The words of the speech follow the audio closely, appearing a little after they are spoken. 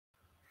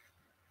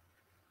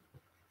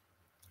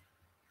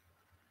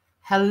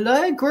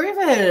Hello,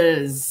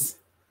 Groovers.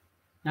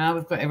 Now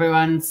we've got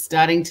everyone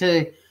starting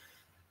to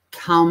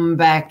come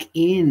back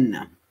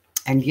in.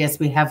 And yes,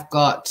 we have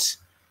got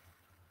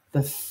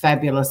the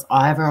fabulous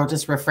Ivor. I'll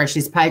just refresh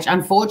this page.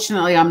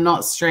 Unfortunately, I'm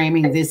not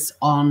streaming this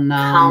on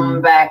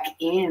come back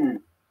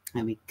in.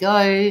 There we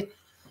go.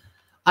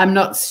 I'm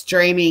not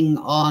streaming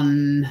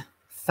on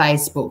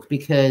Facebook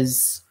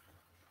because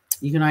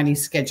you can only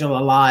schedule a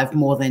live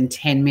more than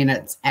 10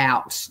 minutes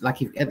out,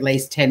 like at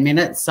least 10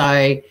 minutes.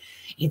 So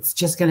it's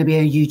just going to be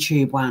a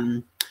YouTube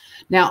one.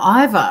 Now,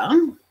 Ivor,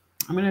 I'm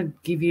going to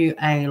give you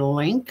a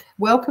link.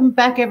 Welcome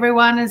back,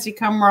 everyone, as you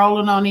come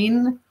rolling on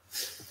in.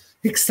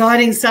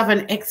 Exciting stuff,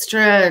 an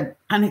extra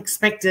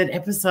unexpected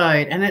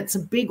episode, and it's a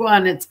big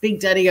one. It's Big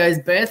Daddy-O's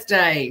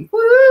birthday.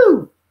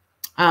 Woo!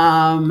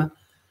 I'll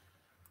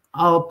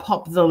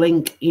pop the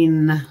link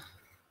in.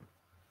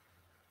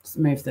 Let's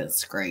move that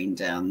screen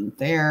down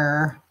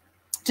there.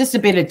 Just a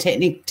bit of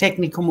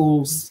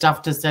technical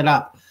stuff to set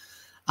up.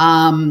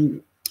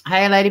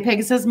 Hey, Lady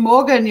Pegasus.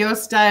 Morgan, you're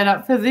staying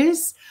up for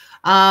this?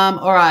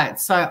 All right,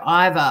 so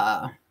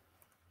Ivor,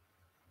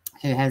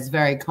 who has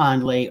very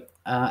kindly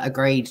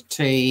agreed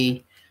to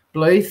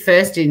Blue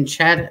first in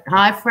chat.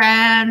 Hi,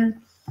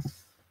 Fran,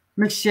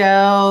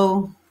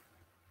 Michelle,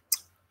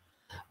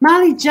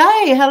 Marley J,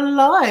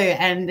 hello.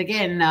 And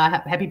again,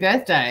 happy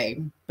birthday,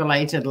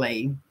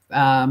 belatedly.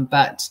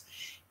 But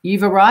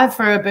you've arrived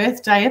for a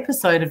birthday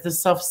episode of the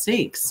Soft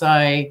Six,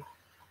 so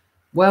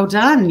well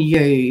done,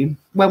 you.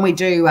 When we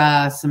do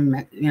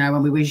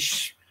when we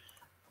wish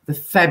the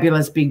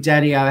fabulous Big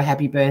Daddy-O a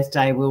happy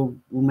birthday, we'll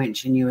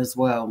mention you as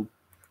well.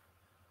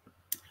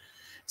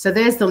 So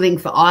there's the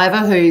link for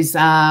Ivor, who's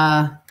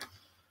bought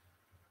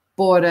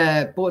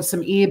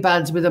some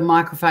earbuds with a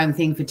microphone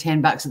thing for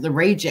 $10 at the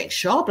Reject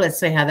Shop. Let's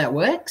see how that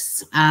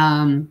works.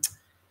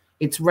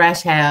 It's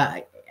rat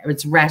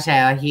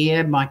hour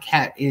here. My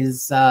cat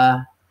is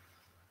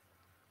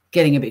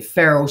getting a bit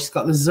feral. She's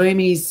got the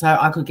zoomies, so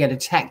I could get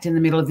attacked in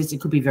the middle of this. It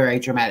could be very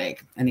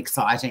dramatic and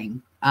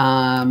exciting.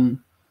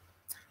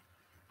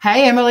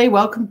 Hey, Emily,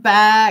 welcome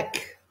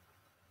back.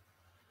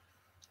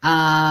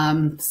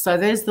 So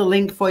there's the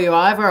link for you,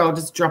 Ivor. I'll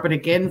just drop it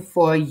again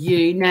for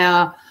you.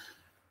 Now,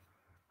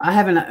 I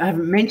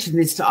haven't mentioned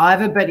this to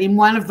Ivor, but in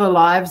one of the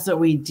lives that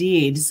we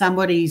did,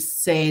 somebody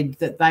said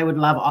that they would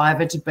love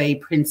Ivor to be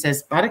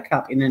Princess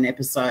Buttercup in an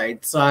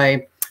episode. So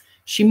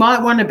she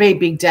might want to be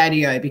Big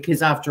Daddy-O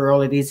because, after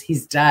all, it is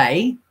his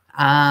day.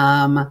 But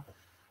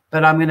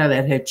I'm going to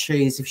let her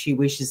choose if she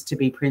wishes to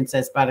be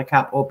Princess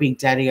Buttercup or Big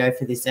Daddy-O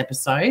for this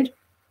episode.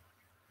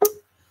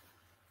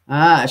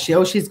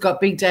 She's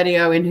got Big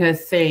Daddy-O in her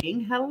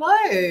thing. Hello,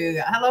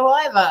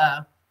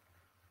 Ivor.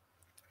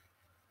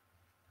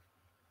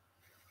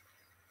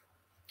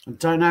 I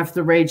don't know if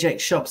the Reject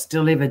Shops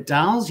deliver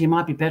dolls. You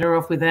might be better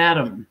off without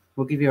them.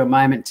 We'll give you a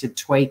moment to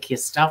tweak your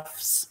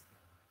stuffs.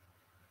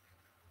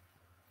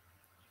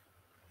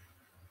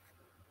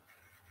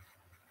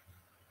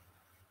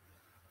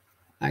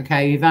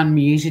 Okay, you've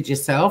unmuted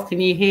yourself. Can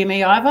you hear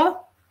me, Ivor?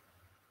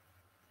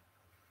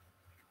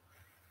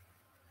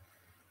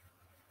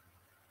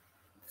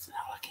 It's not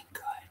looking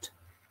good.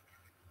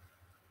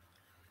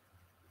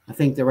 I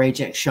think the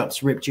Reject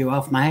Shops ripped you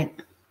off, mate.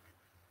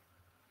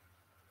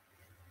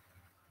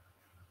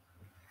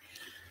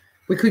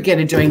 We could get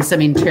her doing some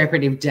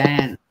interpretive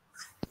dance.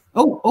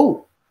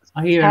 Oh,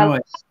 I hear a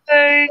noise.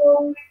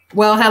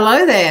 Well,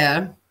 hello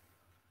there.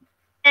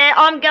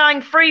 I'm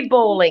going free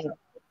balling.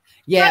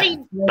 Yeah. Bloody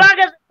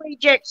bugger the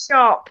Reject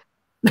Shop.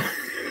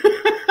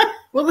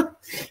 Well,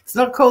 it's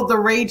not called the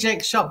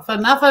Reject Shop for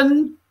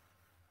nothing.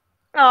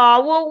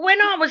 Oh, well, when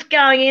I was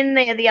going in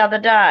there the other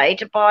day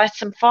to buy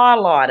some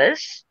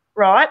firelighters,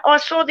 right, I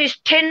saw this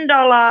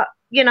 $10,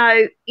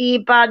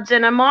 earbuds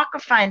and a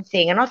microphone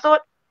thing, and I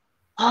thought,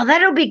 oh,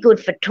 that'll be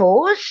good for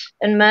Tours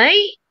and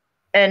me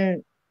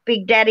and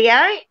Big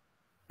Daddy-O.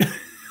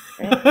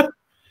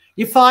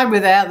 You're fine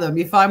without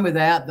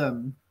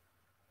them.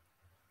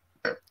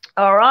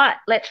 All right,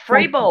 let's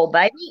free ball,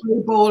 baby.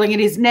 Free balling it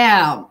is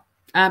now.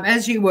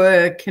 As you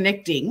were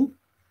connecting,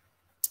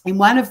 in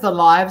one of the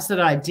lives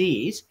that I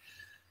did,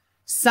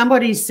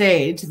 somebody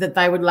said that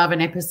they would love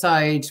an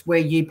episode where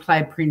you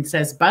play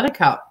Princess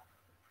Buttercup.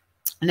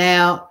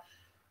 Now,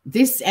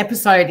 this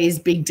episode is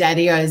Big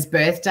Daddy-O's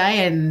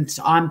birthday, and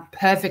I'm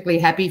perfectly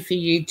happy for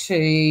you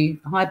to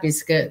 – hi,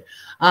 Biscuit.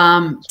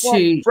 Well,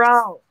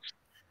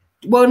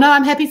 no,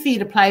 I'm happy for you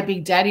to play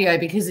Big Daddy-O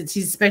because it's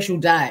his special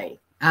day.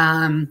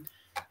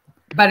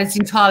 But it's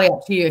entirely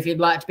up to you if you'd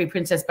like to be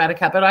Princess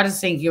Buttercup. But I just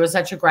think you were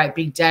such a great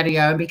Big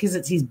Daddy-O, and because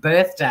it's his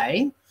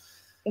birthday,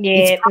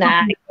 yeah,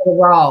 no.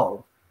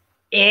 Role.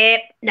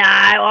 Yep, no,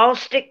 I'll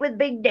stick with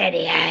Big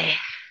Daddy-O.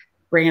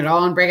 Bring it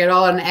on.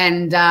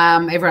 And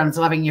everyone's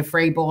loving your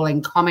free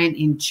balling comment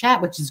in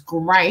chat, which is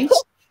great.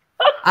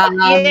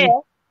 Yeah.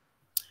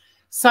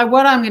 So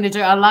what I'm going to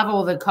do, I love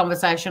all the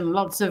conversation,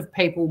 lots of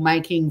people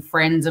making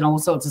friends and all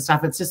sorts of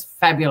stuff. It's just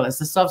fabulous.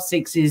 The Soft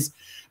Six is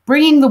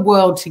bringing the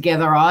world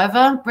together,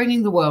 Ivor,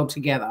 bringing the world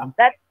together.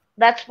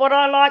 That's what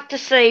I like to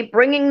see,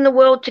 bringing the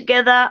world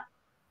together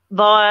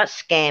via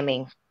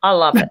scamming. I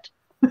love it.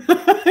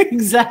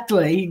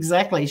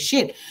 Exactly.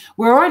 Shit.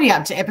 We're already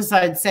up to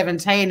episode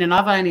 17 and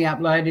I've only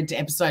uploaded to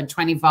episode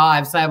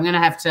 25. So I'm going to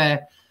have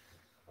to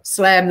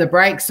slam the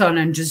brakes on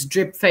and just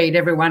drip feed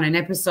everyone an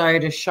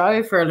episode, a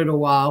show for a little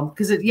while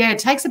because, it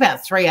takes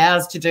about 3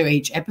 hours to do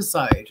each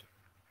episode.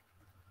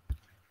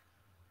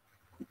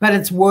 But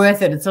it's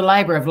worth it. It's a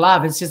labour of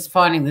love. It's just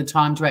finding the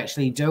time to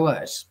actually do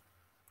it.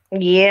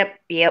 Yep.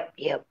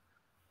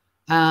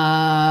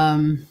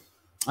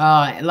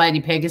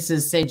 Lady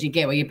Pegasus said you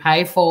get what you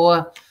pay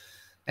for.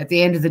 At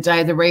the end of the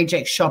day, the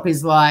reject shop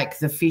is like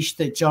the fish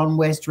that John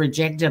West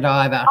rejected,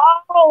 Ivor.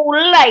 Oh,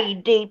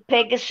 Lady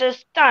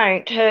Pegasus,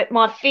 don't hurt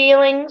my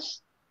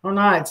feelings. Oh,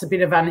 no, it's a bit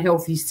of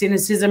unhealthy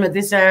cynicism at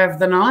this hour of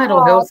the night,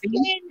 or healthy.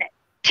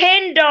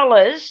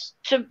 $10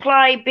 to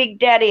play Big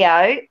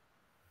Daddy-O,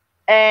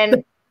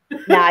 and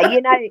no,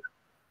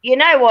 you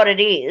know what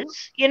it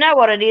is. You know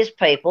what it is,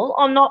 people.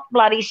 I'm not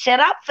bloody set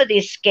up for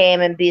this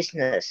scam and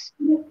business.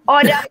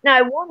 I don't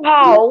know what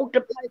hole to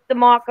poke the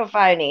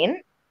microphone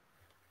in.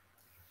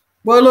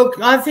 Well, look,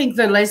 I think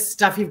the less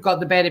stuff you've got,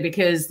 the better,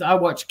 because I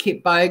watch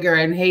Kip Boger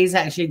and he's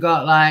actually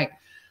got like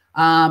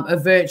a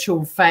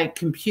virtual fake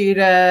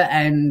computer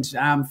and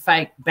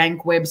fake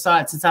bank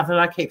websites and stuff. And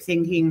I keep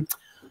thinking,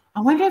 I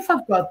wonder if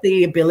I've got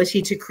the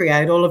ability to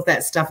create all of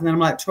that stuff. And then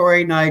I'm like,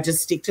 Tori, no,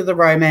 just stick to the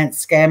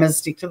romance scammers,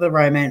 stick to the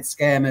romance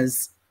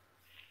scammers.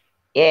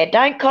 Yeah,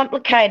 don't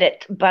complicate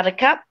it,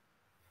 Buttercup.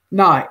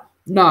 No.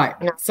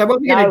 So what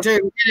we're going to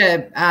do,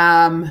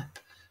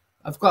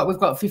 we've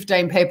got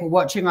 15 people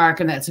watching. I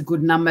reckon that's a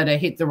good number to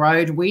hit the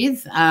road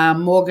with.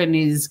 Morgan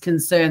is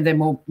concerned there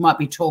might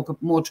be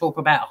more talk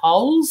about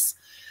holes.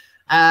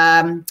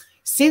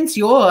 Since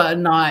your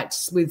night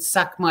with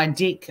Suck My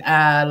Dick,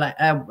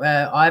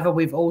 Ivor,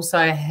 we've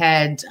also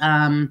had,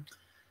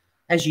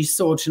 as you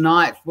saw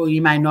tonight, well,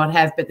 you may not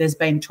have, but there's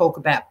been talk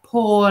about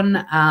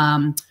porn.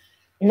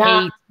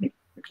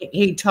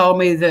 He told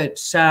me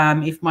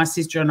that if my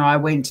sister and I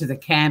went to the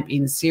camp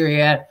in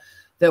Syria,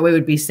 that we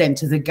would be sent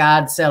to the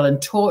guard cell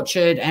and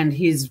tortured, and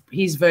his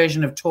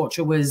version of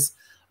torture was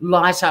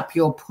light up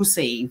your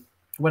pussy,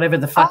 whatever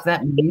the fuck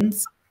that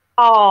means.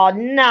 Oh,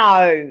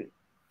 no.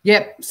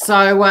 Yep.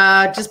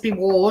 So just be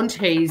warned,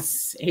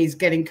 he's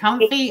getting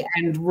comfy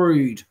and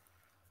rude.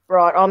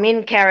 Right, I'm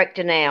in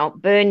character now.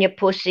 Burn your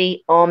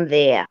pussy, I'm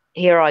there.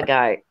 Here I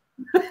go.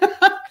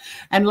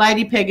 And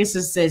Lady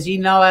Pegasus says, you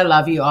know I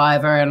love you,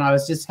 Ivor, and I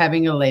was just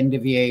having a lend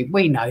of you.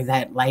 We know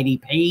that, Lady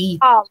P.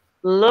 Oh,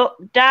 look,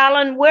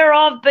 darling, where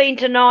I've been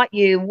tonight,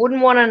 you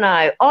wouldn't want to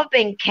know. I've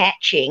been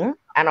catching,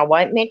 and I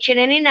won't mention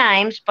any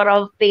names, but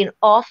I've been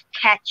off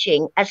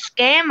catching a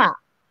scammer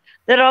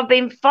that I've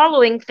been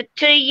following for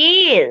 2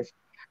 years.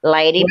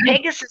 Lady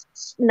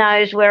Pegasus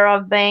knows where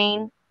I've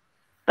been.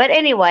 But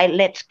anyway,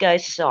 let's go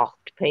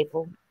soft,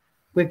 people.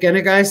 We're going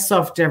to go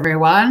soft,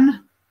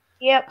 everyone.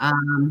 Yep.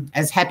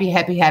 As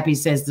Happy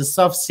says, the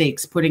soft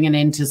six, putting an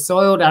end to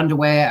soiled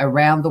underwear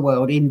around the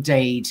world,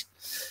 indeed.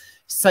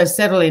 So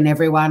settle in,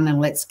 everyone, and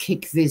let's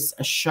kick this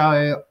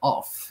show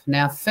off.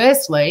 Now,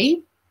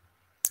 firstly,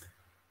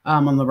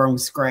 I'm on the wrong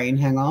screen.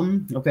 Hang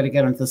on. I've got to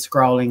get onto the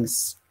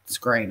scrolling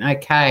screen.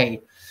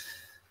 Okay.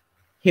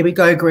 Here we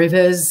go,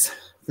 Groovers.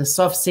 The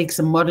soft six,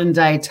 a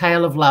modern-day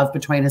tale of love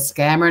between a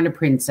scammer and a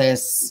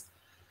princess.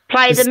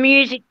 Play the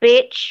music,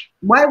 bitch.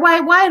 Wait.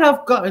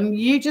 I've gotten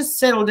you. Just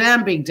settle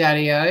down, Big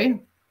Daddy-O.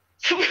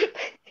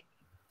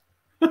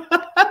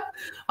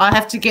 I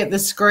have to get the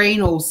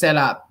screen all set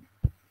up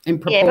in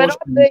proportion. Yeah, but I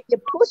burnt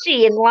your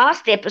pussy in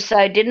last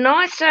episode, didn't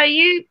I? So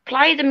you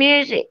play the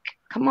music.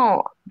 Come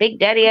on. Big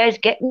Daddy-O's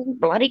getting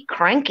bloody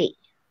cranky.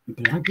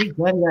 Big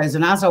Daddy-O's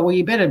an asshole. Well,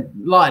 you better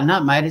lighten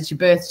up, mate. It's your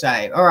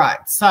birthday. All right.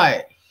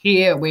 So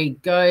here we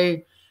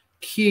go.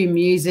 Cue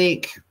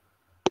music.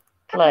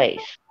 Please.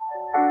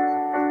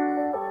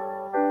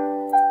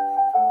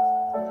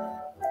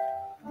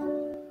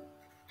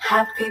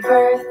 Happy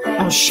birthday.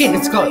 Oh, shit.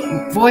 It's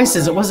got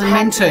voices. It wasn't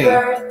meant to.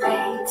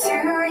 Birthday to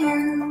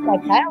you.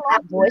 Okay, I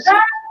like voices.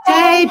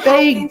 Hey,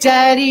 Big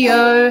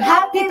Daddy-O.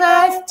 Happy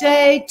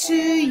birthday to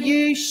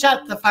you.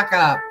 Shut the fuck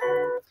up.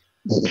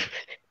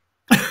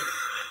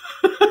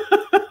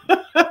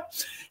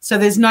 So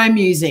there's no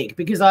music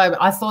because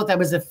I thought that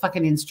was a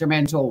fucking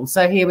instrumental.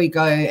 So here we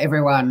go,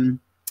 everyone.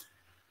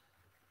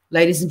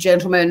 Ladies and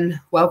gentlemen,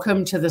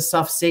 welcome to the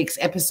Soft Six,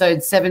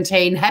 episode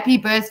 17. Happy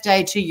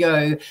birthday to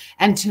you.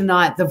 And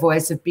tonight the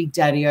voice of Big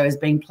Daddy-O is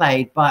being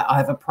played by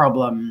Ivor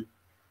Problem.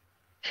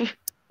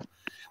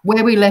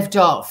 Where we left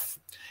off,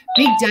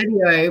 Big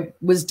Daddy-O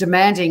was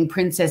demanding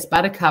Princess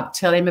Buttercup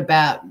tell him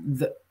about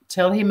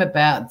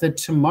the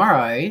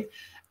tomorrow,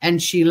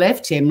 and she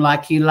left him,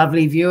 like you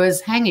lovely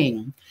viewers,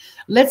 hanging.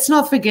 Let's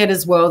not forget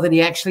as well that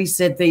he actually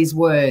said these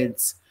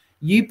words,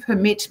 "You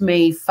permit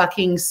me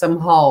fucking some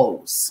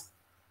holes."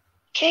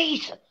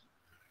 Jesus.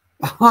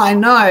 I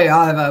know,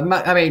 Ivor.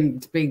 I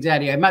mean, Big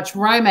Daddy-O, much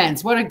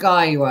romance. What a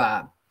guy you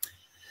are.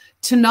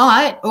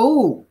 Tonight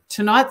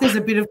Tonight there's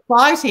a bit of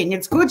fighting.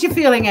 It's good you're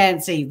feeling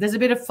antsy. There's a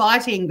bit of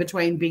fighting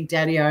between Big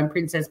Daddy-O and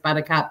Princess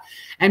Buttercup.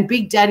 And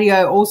Big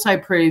Daddy-O also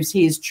proves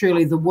he is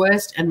truly the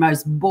worst and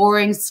most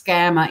boring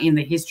scammer in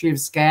the history of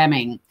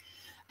scamming.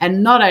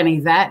 And not only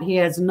that, he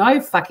has no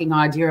fucking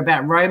idea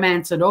about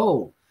romance at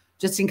all,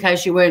 just in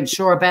case you weren't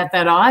sure about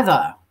that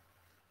either.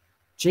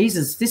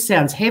 Jesus, this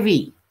sounds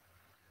heavy.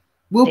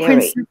 Will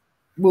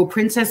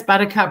Princess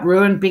Buttercup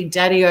ruin Big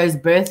Daddy-O's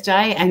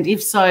birthday? And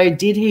if so,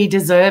 did he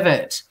deserve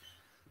it?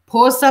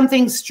 Pour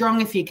something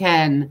strong if you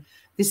can.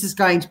 This is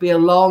going to be a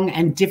long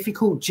and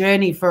difficult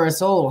journey for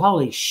us all.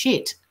 Holy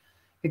shit.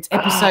 It's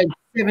episode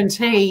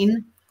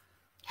 17.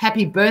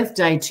 Happy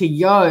birthday to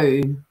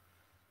Yo.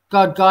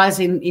 God, guys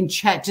in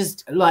chat,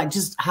 just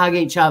hug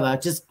each other.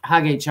 Just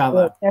hug each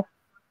other.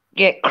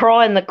 Yeah,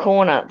 cry in the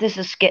corner. This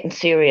is getting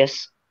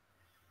serious.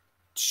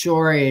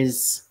 Sure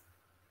is.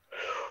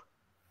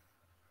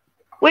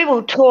 We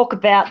will talk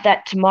about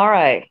that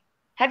tomorrow.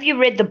 Have you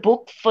read the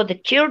book for the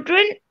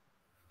children?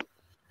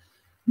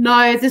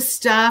 No, the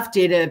staff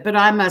did it, but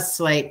I must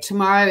sleep.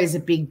 Tomorrow is a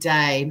big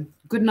day.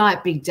 Good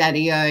night, Big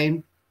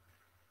Daddy-O.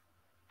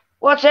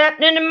 What's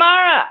happening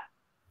tomorrow?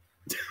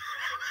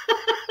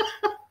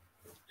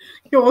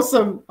 You're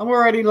awesome. I'm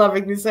already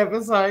loving this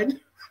episode.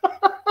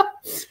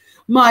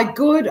 My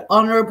good,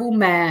 honourable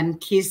man,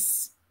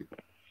 kiss.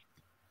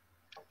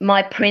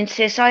 My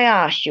princess, I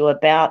asked you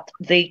about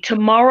the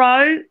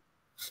tomorrow.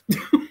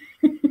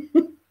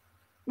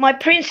 My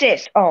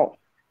princess. Oh.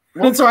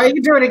 That's right. You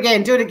can do it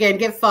again. Do it again.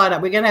 Get fired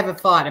up. We're going to have a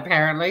fight,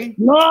 apparently.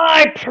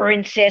 My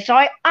princess,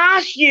 I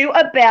asked you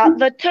about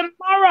the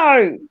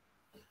tomorrow.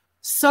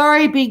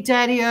 Sorry, Big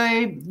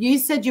Daddy-O. You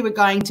said you were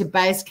going to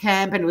base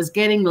camp and it was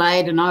getting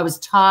late and I was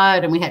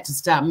tired and we had to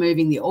start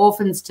moving the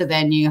orphans to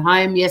their new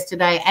home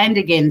yesterday and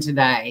again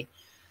today.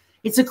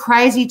 It's a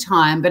crazy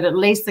time, but at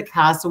least the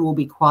castle will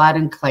be quiet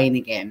and clean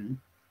again.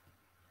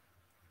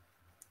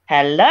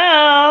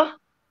 Hello,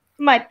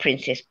 my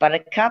Princess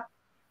Buttercup.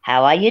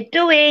 How are you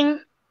doing?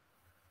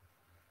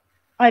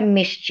 I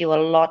missed you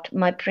a lot,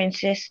 my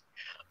princess.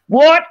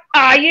 What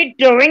are you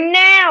doing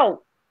now?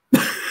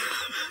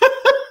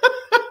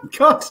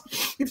 God,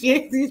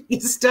 you're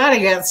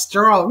starting out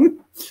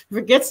strong. If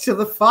it gets to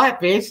the fight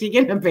bit, you're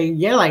going to be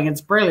yelling. It's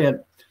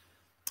brilliant.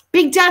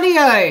 Big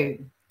Daddy-O,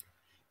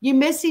 you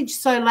message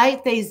so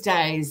late these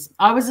days.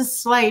 I was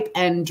asleep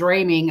and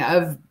dreaming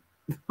of,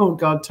 oh,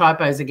 God,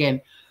 typos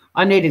again.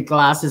 I needed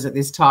glasses at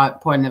this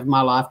point of my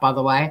life, by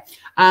the way.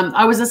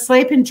 I was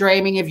asleep and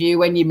dreaming of you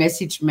when you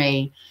messaged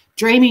me,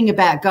 dreaming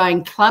about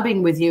going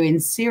clubbing with you in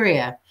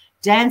Syria,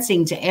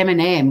 dancing to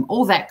Eminem,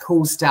 all that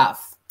cool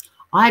stuff.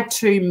 I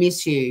too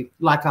miss you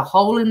like a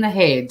hole in the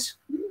head.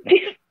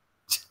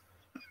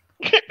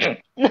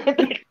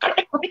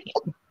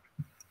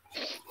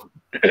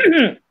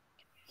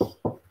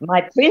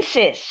 My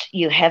princess,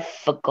 you have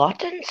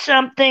forgotten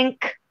something.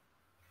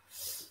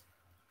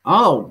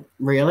 Oh,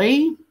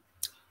 really?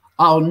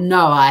 Oh,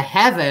 no, I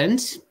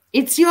haven't.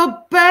 It's your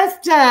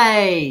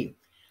birthday.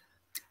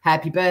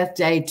 Happy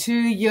birthday to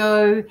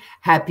you.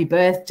 Happy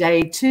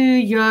birthday to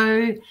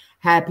you.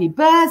 Happy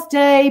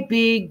birthday,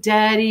 Big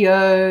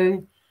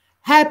Daddy-O.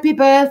 Happy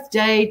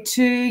birthday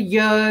to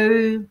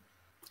you.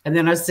 And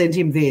then I sent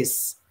him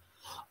this.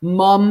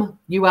 Mom,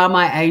 you are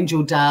my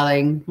angel,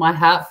 darling. My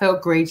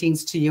heartfelt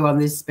greetings to you on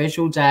this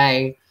special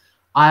day.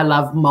 I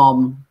love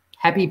Mom.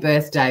 Happy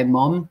birthday,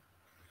 Mom.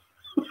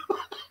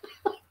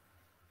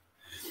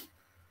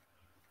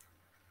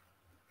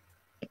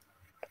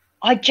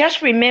 I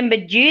just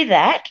remembered you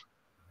that,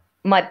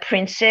 my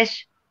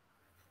princess,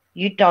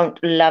 you don't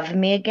love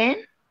me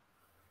again?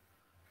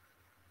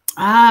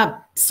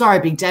 Sorry,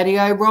 Big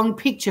Daddy-O, wrong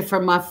picture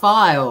from my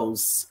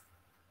files.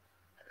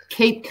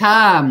 Keep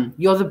calm.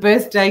 You're the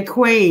birthday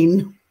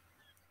queen.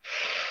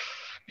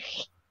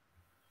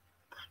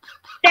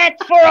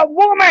 That's for a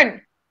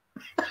woman.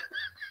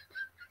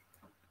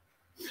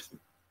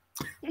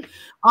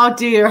 Oh,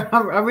 dear.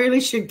 I really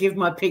should give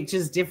my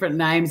pictures different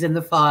names in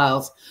the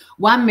files.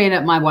 1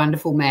 minute, my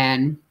wonderful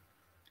man.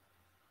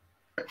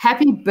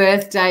 Happy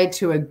birthday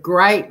to a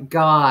great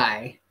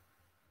guy.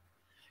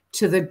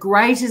 To the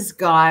greatest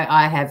guy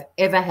I have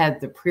ever had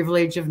the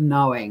privilege of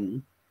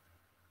knowing.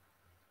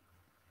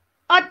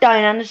 I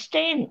don't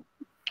understand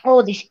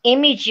all this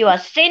image you are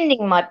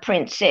sending, my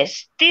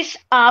princess. This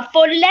are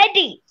for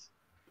laddies.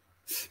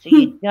 So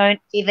you don't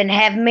even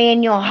have me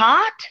in your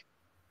heart?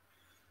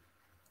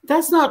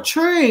 That's not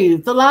true.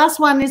 The last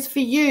one is for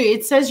you.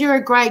 It says you're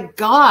a great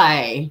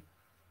guy.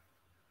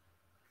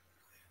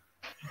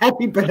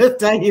 Happy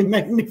birthday, you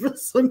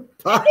magnificent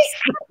bastard.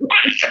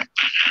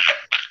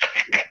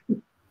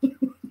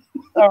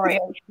 Sorry.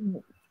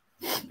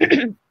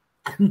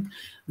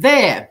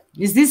 There.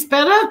 Is this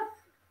better?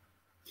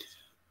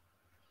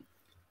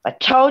 I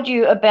told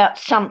you about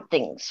some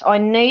things I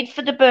need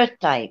for the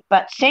birthday,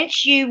 but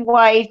since you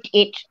waived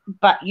it,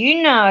 but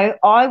you know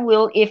I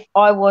will if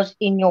I was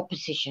in your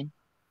position.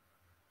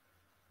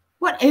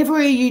 Whatever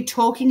are you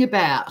talking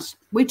about?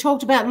 We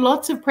talked about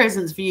lots of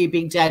presents for you,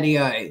 Big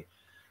Daddy-O.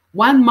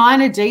 One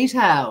minor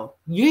detail.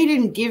 You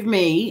didn't give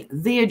me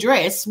the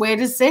address where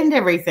to send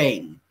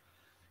everything.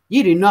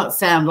 You do not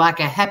sound like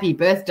a happy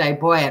birthday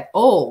boy at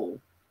all.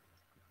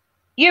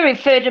 You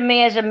refer to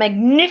me as a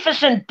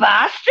magnificent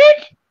bastard?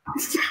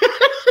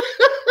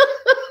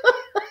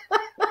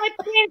 My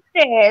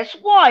princess,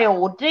 why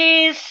all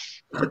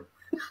this?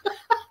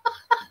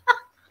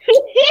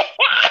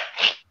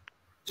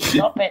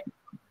 Stop it.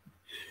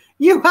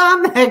 You are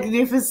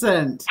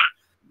magnificent.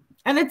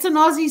 And it's an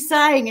Aussie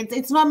saying.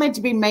 It's not meant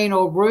to be mean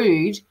or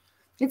rude.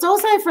 It's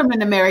also from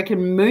an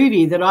American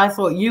movie that I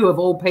thought you, of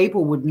all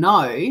people, would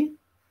know.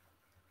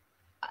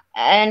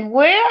 And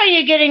where are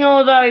you getting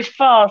all those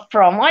files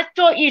from? I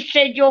thought you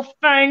said your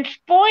phone's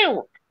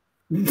spoiled.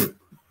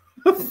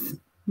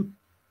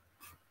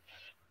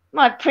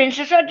 My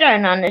princess, I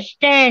don't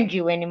understand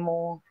you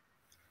anymore.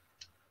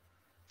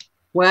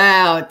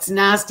 Wow, it's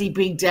nasty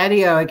Big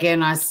Daddy-O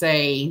again, I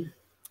see.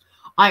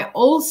 I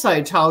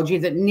also told you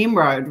that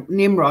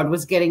Nimrod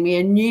was getting me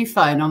a new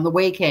phone on the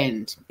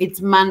weekend. It's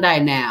Monday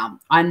now.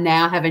 I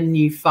now have a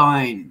new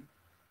phone.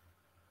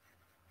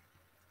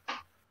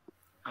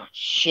 Oh,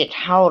 shit,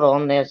 hold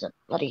on. There's a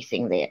bloody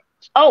thing there.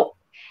 Oh,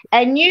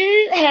 and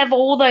you have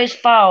all those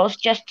files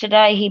just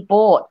today he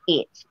bought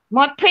it.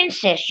 My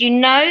princess, you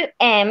know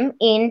am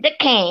in the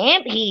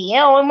camp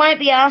here. I won't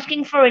be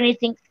asking for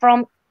anything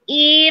from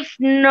if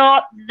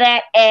not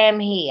that am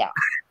here.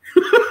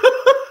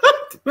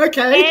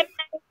 Okay. Am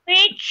I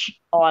rich?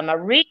 I'm a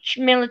rich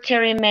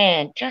military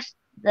man. Just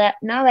that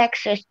no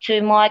access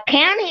to my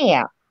account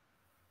here.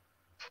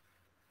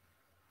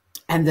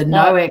 And the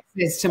no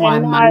access to my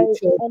money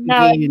talk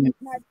begins.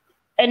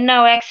 And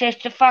no access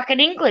to fucking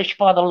English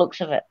by the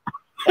looks of it.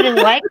 But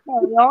anyway,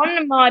 carry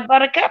on, my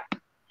buttercup.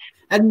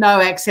 And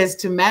no access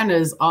to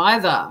manners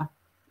either.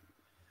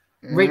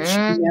 Rich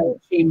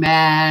military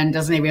man,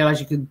 doesn't he realise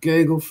you could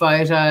Google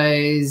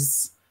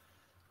photos?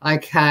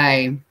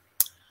 Okay.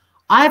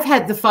 I've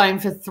had the phone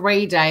for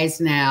 3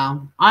 days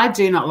now. I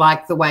do not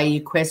like the way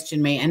you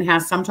question me and how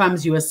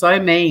sometimes you are so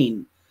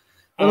mean.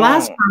 The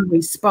last time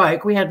we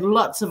spoke, we had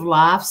lots of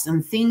laughs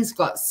and things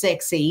got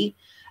sexy,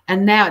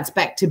 and now it's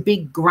back to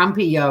big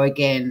grumpy-o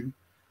again.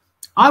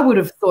 I would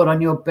have thought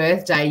on your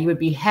birthday you would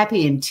be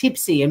happy and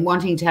tipsy and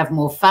wanting to have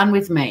more fun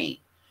with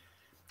me.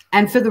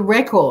 And for the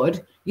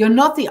record, you're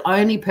not the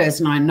only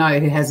person I know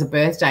who has a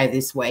birthday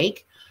this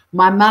week.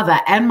 My mother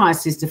and my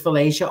sister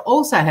Felicia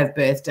also have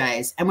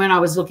birthdays, and when I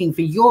was looking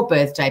for your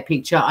birthday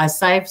picture, I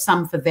saved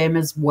some for them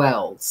as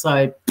well.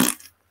 So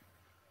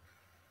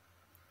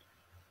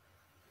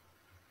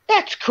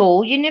that's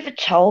cool. You never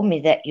told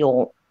me that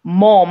your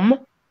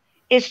mom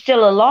is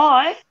still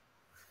alive.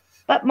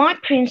 But my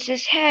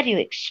princess, how do you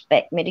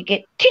expect me to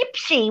get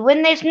tipsy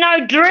when there's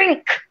no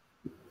drink?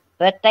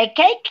 Birthday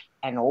cake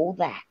and all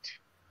that.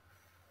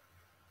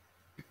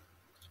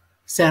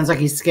 sounds like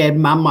he's scared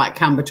mum might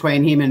come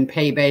between him and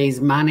PB's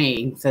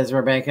money, says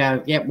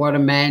Rebecca. Yep, what a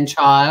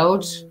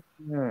man-child.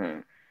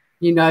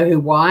 You know who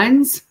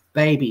whines?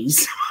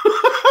 Babies.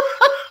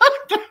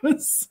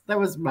 that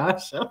was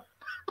Marsha.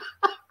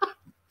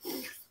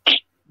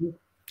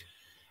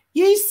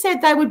 You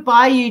said they would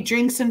buy you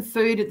drinks and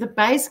food at the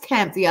base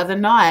camp the other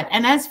night.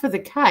 And as for the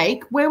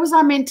cake, where was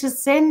I meant to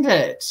send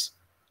it?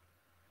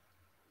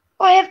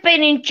 I have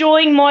been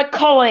enjoying my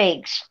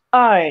colleagues'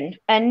 own,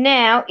 and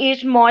now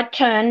is my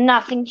turn.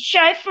 Nothing to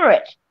show for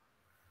it.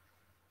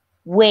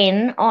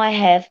 When I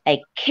have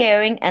a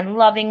caring and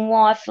loving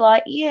wife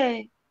like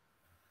you.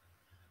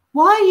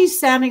 Why are you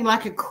sounding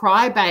like a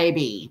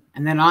crybaby?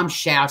 And then I'm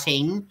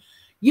shouting,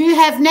 you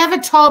have never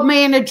told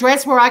me an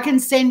address where I can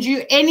send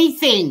you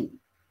anything.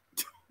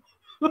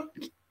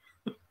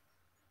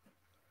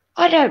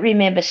 I don't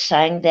remember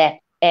saying that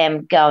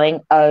am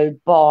going,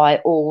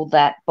 buy all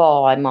that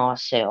by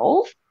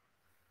myself.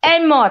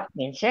 And my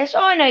princess,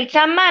 I need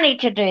some money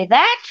to do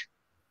that.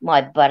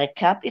 My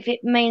buttercup, if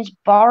it means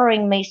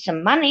borrowing me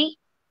some money,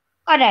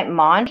 I don't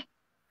mind.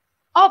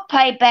 I'll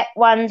pay back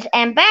once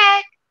and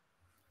back.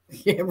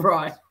 Yeah,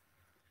 right.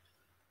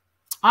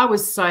 I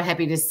was so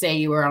happy to see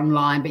you were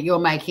online, but you're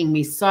making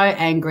me so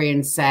angry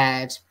and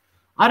sad.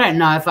 I don't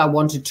know if I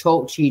want to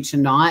talk to you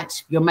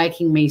tonight. You're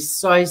making me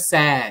so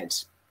sad.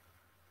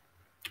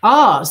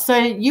 Oh, so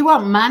you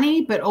want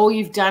money, but all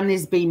you've done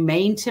is be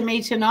mean to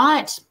me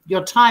tonight?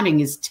 Your timing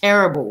is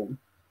terrible.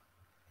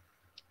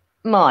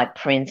 My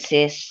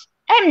princess,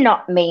 I'm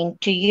not mean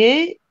to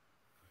you.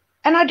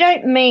 And I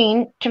don't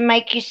mean to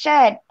make you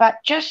sad, but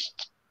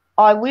just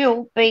I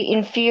will be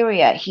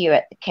inferior here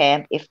at the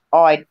camp if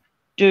I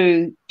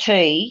do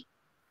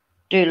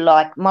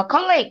like my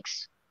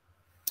colleagues.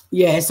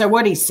 Yeah, so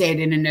what he said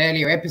in an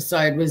earlier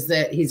episode was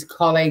that his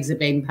colleagues have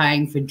been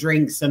paying for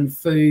drinks and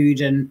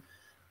food and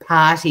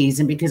parties,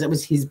 and because it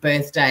was his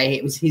birthday,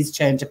 it was his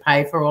turn to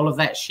pay for all of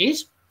that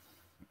shit.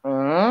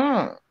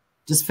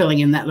 Just filling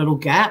in that little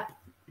gap.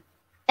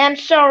 I'm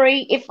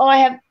sorry if I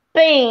have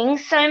been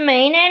so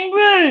mean and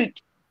rude.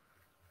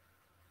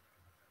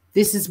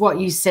 This is what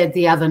you said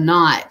the other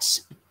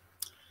night.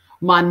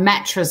 My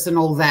mattress and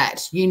all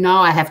that. You know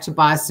I have to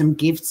buy some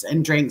gifts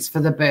and drinks for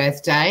the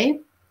birthday.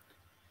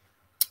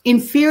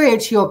 Inferior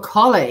to your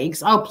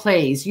colleagues? Oh,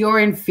 please. You're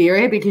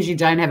inferior because you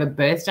don't have a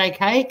birthday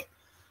cake?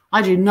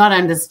 I do not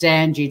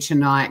understand you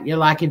tonight. You're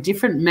like a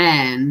different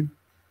man.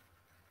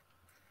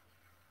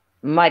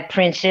 My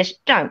princess,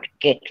 don't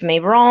get me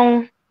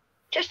wrong.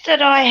 Just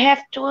that I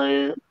have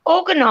to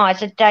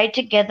organise a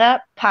day-together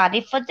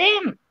party for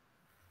them.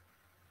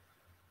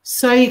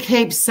 So you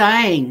keep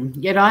saying,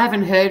 yet I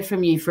haven't heard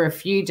from you for a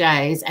few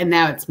days, and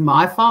now it's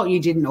my fault you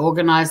didn't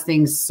organise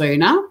things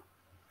sooner.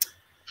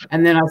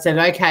 And then I said,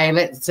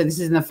 okay, so this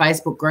is in the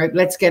Facebook group.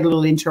 Let's get a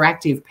little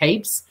interactive,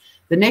 peeps.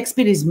 The next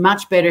bit is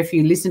much better if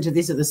you listen to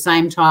this at the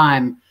same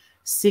time.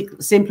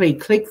 Simply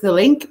click the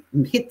link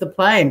and hit the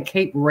play and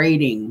keep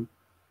reading.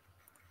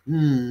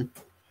 I'm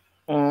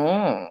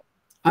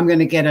going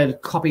to get a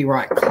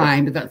copyright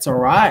claim, but that's all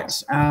right.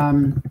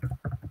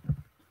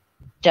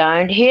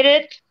 Don't hit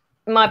it,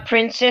 my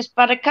princess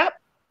buttercup.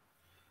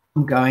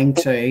 I'm going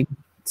to.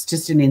 It's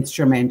just an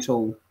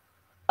instrumental.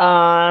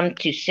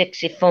 Too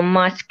sexy for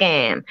my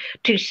scam.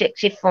 Too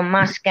sexy for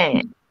my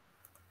scam.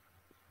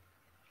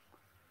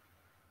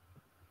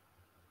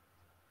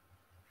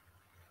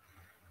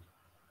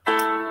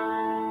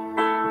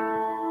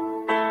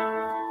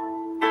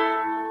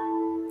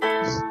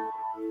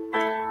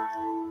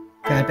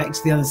 Go back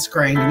to the other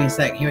screen. Give me a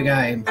sec. Here we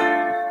go.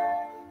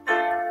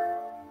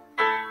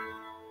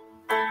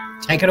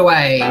 Take it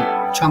away,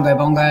 Chongo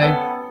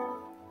Bongo.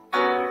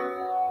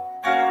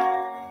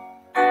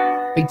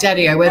 Big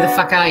Daddy-O, where the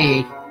fuck are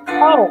you?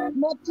 Oh,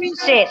 my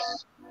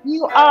princess,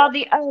 you are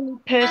the only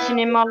person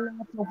in my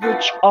life of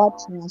which I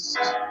trust.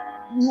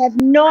 I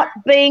have not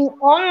been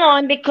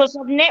online because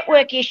of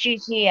network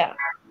issues here.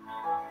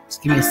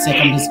 Just give me a sec.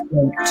 I'm just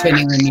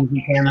turning the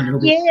music down a little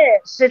bit.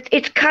 Yes,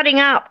 it's cutting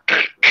up.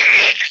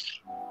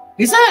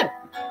 Is it?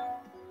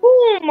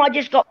 Boom, I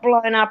just got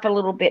blown up a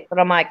little bit, but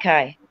I'm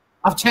okay.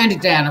 I've turned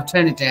it down. Do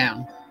you want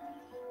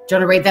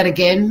to read that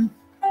again?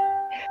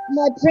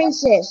 My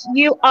princess,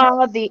 you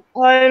are the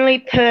only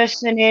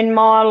person in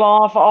my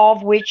life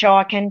of which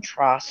I can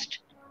trust.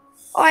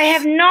 I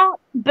have not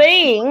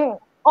been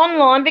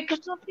online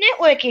because of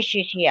network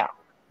issues here.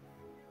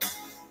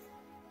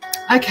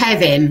 Okay,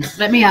 then,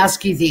 let me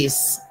ask you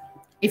this.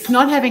 If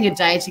not having a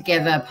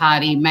day-together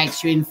party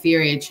makes you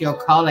inferior to your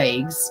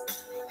colleagues,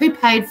 who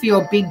paid for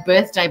your big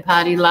birthday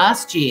party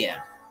last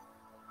year?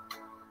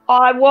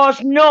 I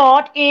was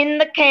not in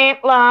the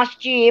camp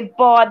last year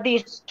by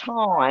this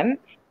time,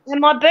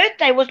 and my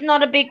birthday was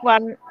not a big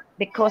one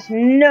because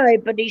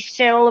nobody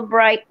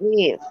celebrate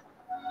with.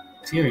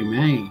 Deary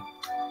me.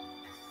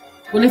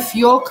 Well, if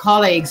your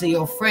colleagues are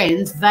your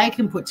friends, they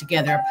can put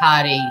together a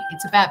party.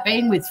 It's about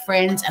being with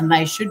friends and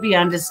they should be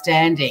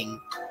understanding.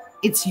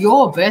 It's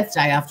your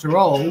birthday after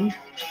all.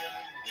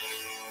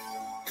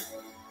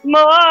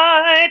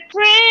 My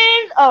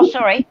friends, oh,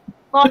 sorry.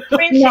 My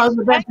princess, No,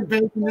 that's the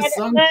best in the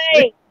song.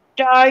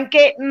 Don't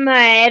get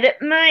mad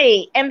at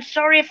me. I'm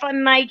sorry if I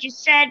made you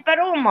sad, but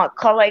all my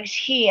colleagues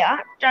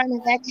here don't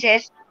have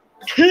access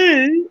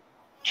to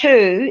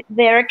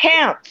their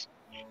accounts.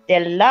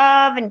 Their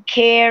love and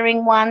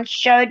caring ones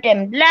showed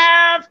them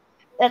love.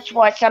 That's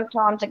why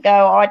sometimes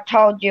ago I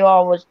told you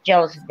I was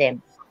jealous of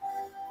them.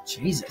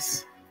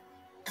 Jesus.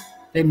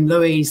 Then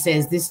Louis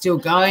says, this still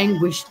going?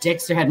 Wish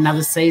Dexter had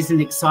another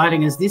season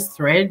exciting as this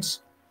thread.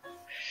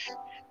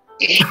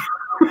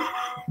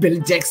 Bit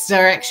of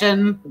Dexter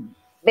action.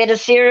 Bit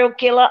of serial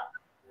killer.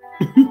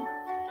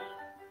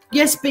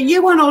 Yes, but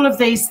you want all of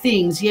these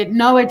things, yet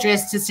no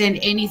address to send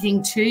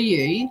anything to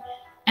you.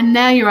 And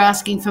now you're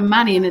asking for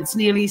money and it's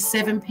nearly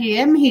 7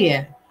 p.m.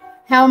 here.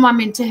 How am I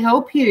meant to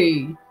help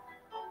you?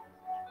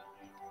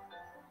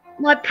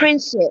 My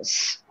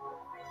princess,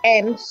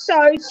 I'm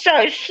so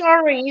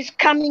sorry he's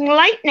coming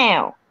late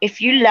now. If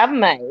you love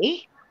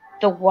me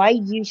the way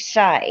you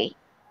say,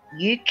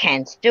 you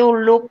can still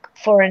look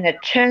for an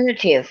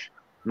alternative,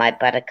 my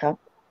buttercup.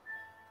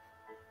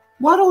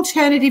 What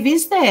alternative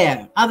is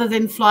there other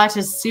than fly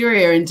to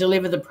Syria and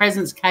deliver the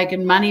presents, cake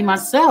and money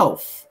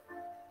myself?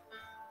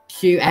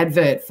 Cue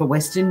advert for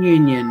Western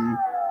Union.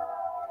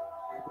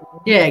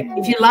 Yeah,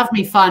 if you love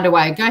me, find a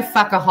way. Go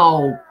fuck a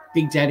hole,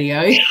 Big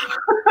Daddy-O.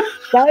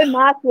 Go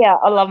Marcia.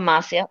 I love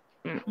Marcia.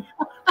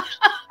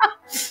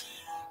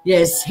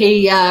 Yes,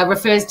 he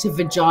refers to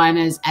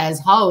vaginas as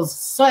holes.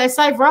 So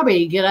save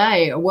Robbie,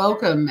 g'day,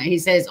 welcome. He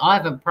says,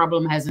 Ivor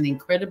Problem has an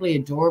incredibly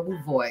adorable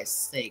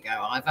voice. There you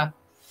go, Ivor.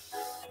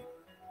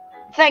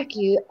 Thank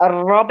you,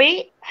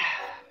 Robbie.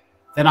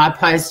 Then I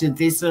posted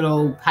this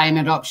little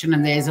payment option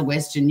and there's a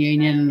Western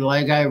Union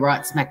logo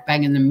right smack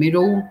bang in the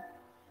middle.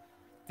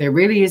 There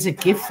really is a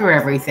gift for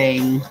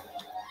everything.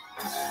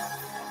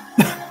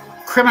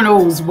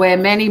 Criminals wear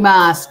many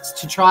masks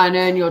to try and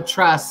earn your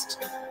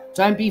trust.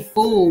 Don't be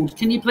fooled.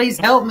 Can you please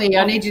help me?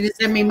 I need you to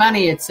send me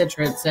money,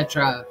 etc.,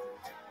 etc.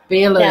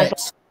 Be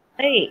alert.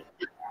 Hey.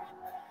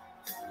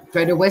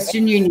 Go to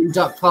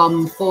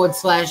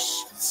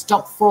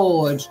westernunion.com/stop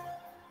fraud.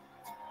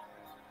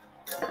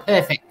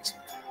 Perfect.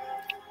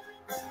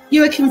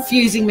 You are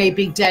confusing me,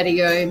 Big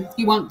Daddy-O.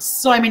 You want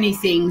so many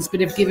things, but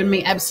have given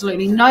me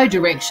absolutely no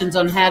directions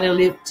on how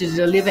to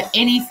deliver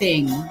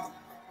anything.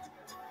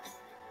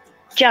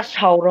 Just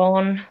hold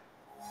on.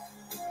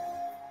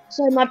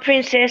 So, my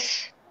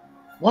princess,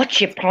 what's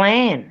your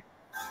plan?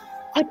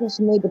 I just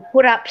need to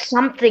put up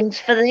some things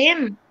for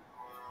them.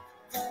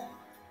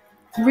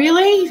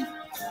 Really?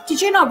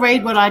 Did you not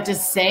read what I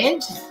just said?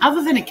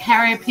 Other than a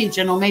carrier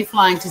pigeon or me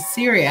flying to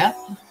Syria,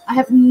 I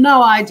have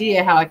no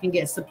idea how I can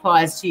get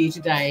supplies to you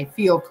today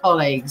for your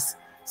colleagues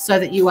so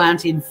that you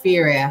aren't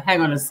inferior.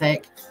 Hang on a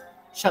sec.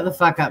 Shut the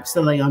fuck up,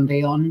 Celine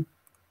Dion.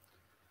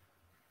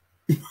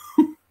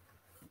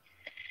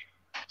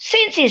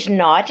 Since it's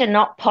night and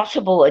not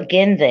possible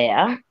again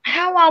there,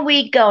 how are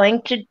we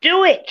going to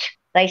do it?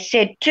 They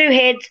said 2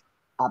 heads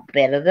are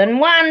better than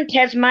 1,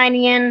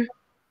 Tasmanian.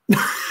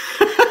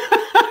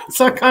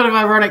 So kind of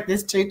ironic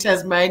there's 2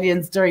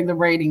 Tasmanians during the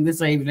reading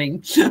this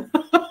evening.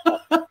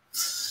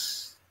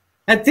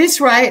 At this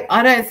rate,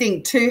 I don't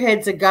think 2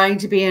 heads are going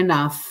to be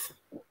enough.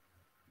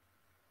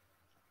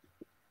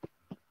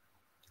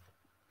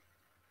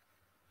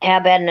 How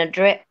about an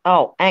address?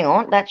 Oh, hang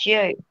on, that's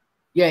you.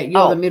 Yeah,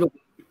 you're the middle.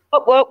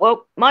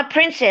 Well, my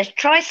princess,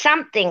 try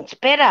something. It's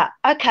better.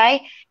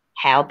 Okay,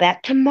 how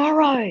about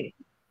tomorrow?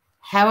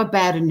 How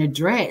about an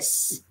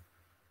address?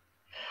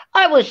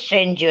 I will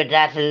send you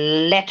that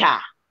letter.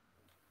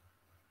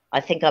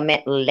 I think I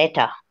meant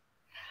letter.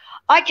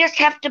 I just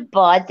have to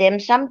buy them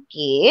some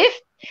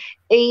gift,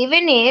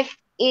 even if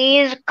it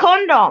is a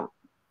condom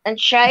and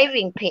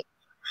shaving pick.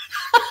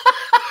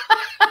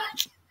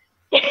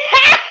 A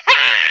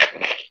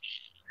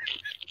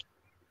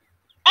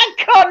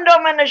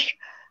condom and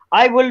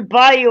I will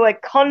buy you a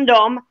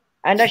condom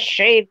and a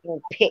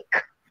shaving pick.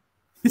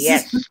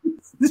 Yes.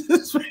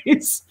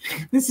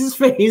 This is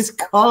for his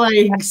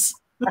colleagues.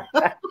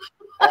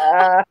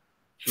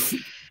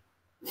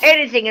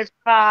 Anything as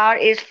far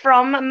as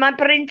from my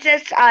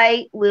princess,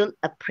 I will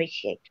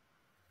appreciate.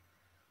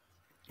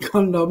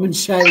 Condom and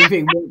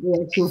shaving. What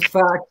the actual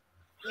fuck?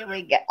 Here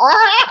we go.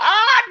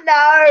 Oh,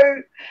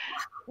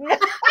 no.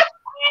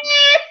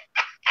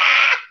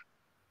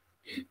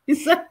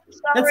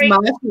 That's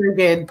Marsha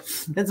again.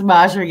 That's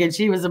Marsha again.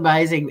 She was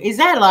amazing. Is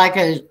that like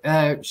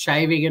a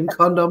shaving and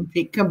condom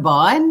pick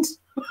combined?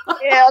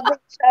 Yeah, I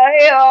think so.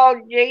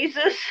 Oh,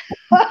 Jesus.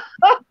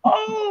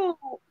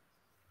 Oh.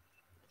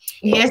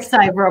 Yes,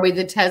 Save Robbie,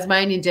 the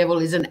Tasmanian devil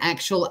is an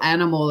actual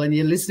animal, and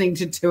you're listening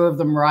to 2 of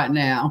them right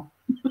now.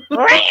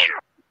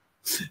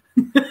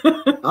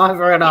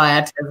 Ivor and I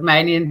are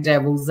Tasmanian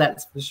devils,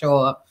 that's for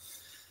sure.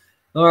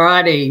 All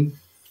righty.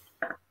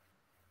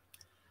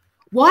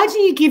 Why do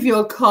you give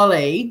your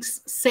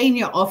colleagues,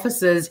 senior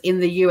officers in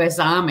the US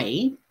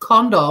Army,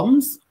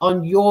 condoms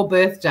on your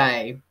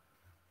birthday?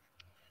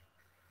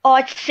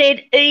 I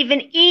said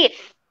even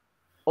if.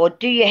 Or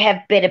do you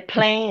have better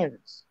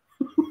plans?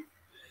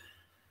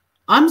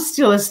 I'm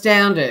still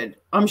astounded.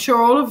 I'm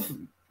sure all of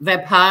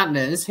their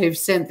partners who've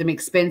sent them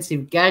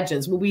expensive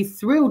gadgets will be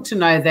thrilled to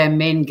know their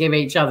men give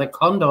each other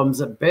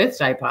condoms at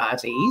birthday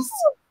parties.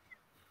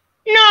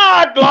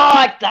 Not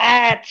like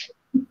that.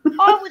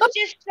 I was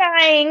just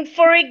saying,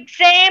 for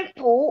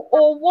example,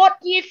 or what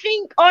do you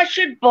think I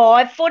should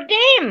buy for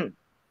them?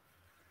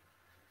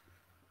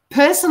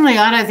 Personally,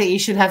 I don't think you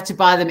should have to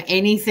buy them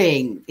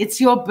anything.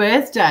 It's your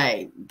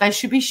birthday. They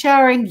should be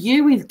showering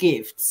you with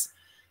gifts,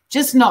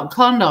 just not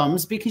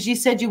condoms, because you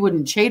said you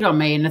wouldn't cheat on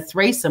me in a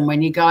threesome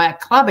when you go out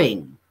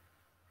clubbing.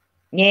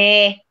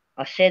 Yeah,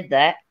 I said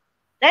that.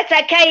 That's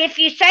okay if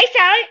you say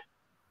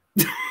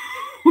so.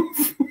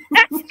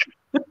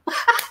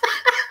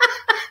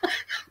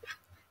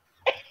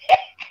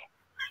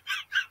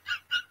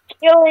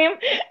 Kill him.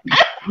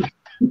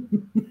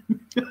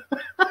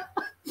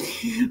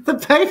 The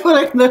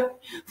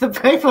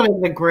people in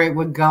the group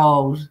were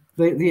gold.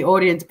 The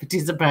audience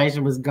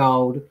participation was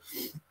gold.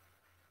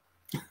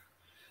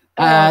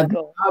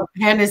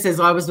 Hannah says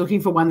I was looking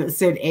for one that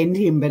said end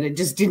him, but it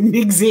just didn't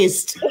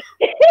exist.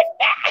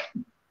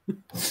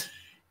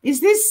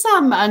 Is this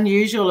some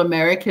unusual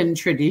American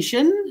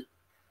tradition?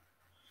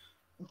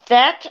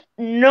 That's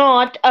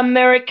not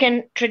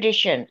American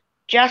tradition.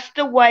 Just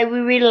the way we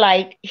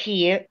relate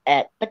here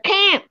at the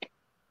camp.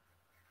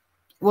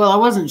 Well, I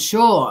wasn't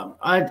sure.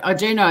 I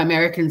do know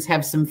Americans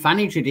have some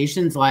funny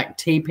traditions like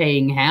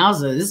TPing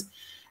houses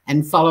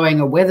and following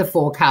a weather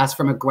forecast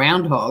from a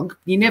groundhog.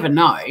 You never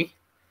know.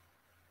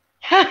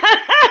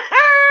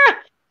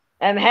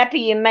 I'm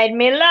happy you made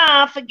me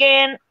laugh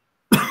again.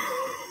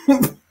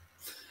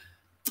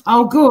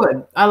 Oh,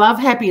 good. I love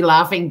happy,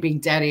 laughing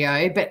Big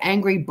Daddy-O, but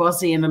angry,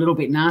 bossy, and a little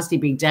bit nasty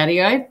Big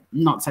Daddy-O,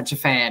 not such a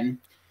fan.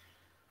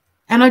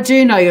 And I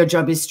do know your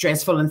job is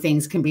stressful and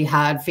things can be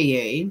hard for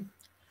you.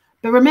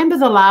 But remember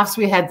the laughs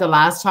we had the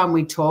last time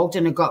we talked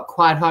and it got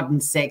quite hot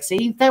and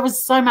sexy? That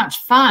was so much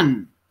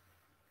fun.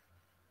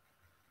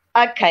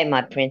 Okay,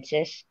 my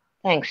princess.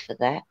 Thanks for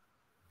that.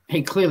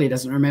 He clearly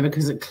doesn't remember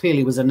because it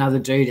clearly was another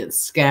dude at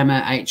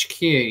Scammer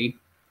HQ.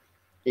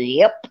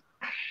 Yep.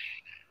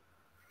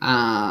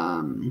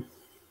 Oh,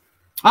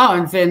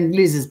 and then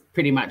Liz is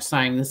pretty much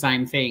saying the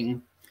same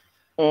thing.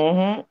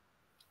 Mm-hmm.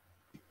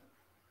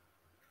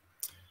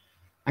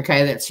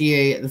 Okay, that's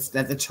you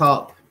at the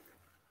top.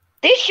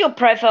 This your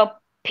profile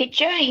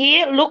picture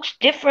here looks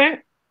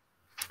different.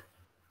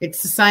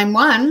 It's the same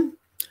one.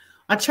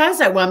 I chose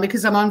that one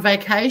because I'm on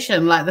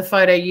vacation, like the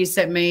photo you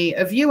sent me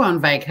of you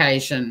on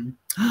vacation.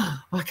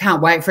 I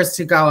can't wait for us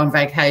to go on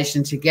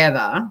vacation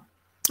together.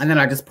 And then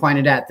I just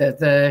pointed out that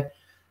the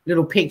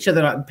little picture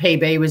that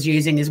PB was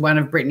using is one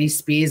of Britney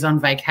Spears on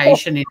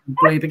vacation in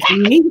blue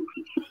bikini.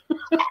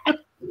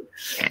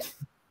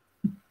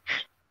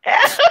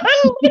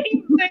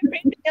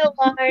 Leave me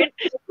alone.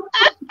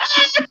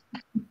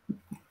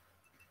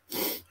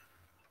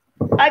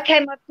 Okay,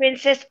 my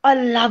princess, I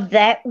love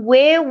that.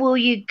 Where will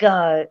you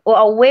go?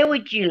 Or where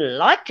would you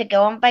like to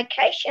go on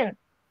vacation?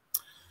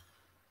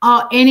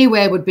 Oh,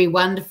 anywhere would be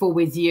wonderful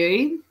with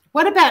you.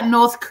 What about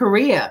North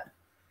Korea?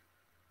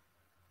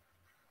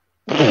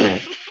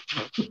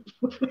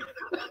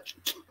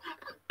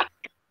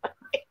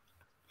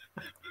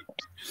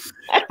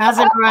 How's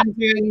everyone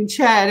doing in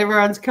chat?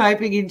 Everyone's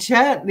coping in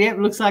chat? Yep,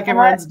 looks like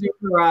everyone's doing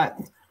all right.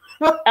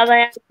 Are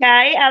they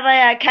okay? Are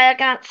they okay? I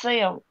can't see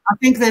them. I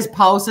think there's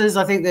pulses.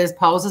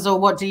 Or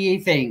what do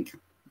you think?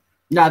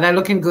 No, they're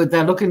looking good.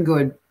 They're looking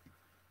good.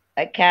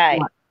 Okay.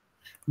 Right.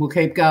 We'll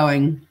keep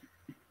going.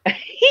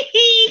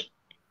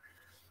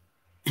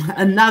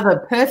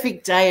 Another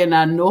perfect day in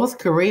our North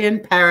Korean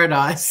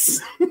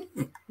paradise.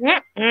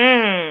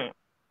 Very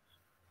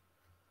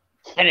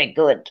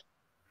good.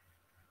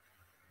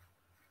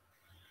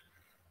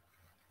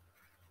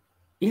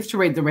 You have to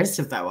read the rest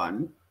of that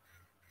one.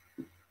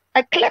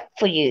 I clap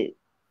for you.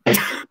 I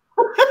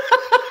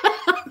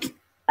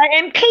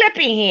am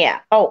clapping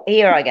here. Oh,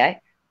 here I go.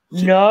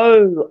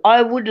 No,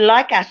 I would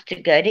like us to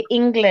go to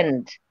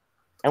England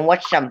and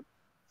watch some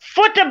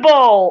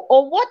football.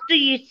 Or what do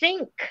you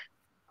think?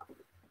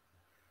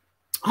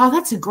 Oh,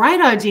 that's a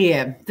great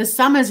idea. The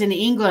summers in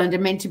England are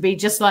meant to be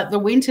just like the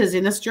winters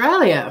in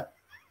Australia.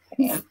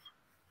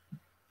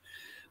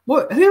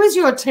 Who is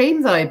your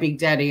team, though, Big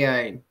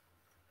Daddy-O?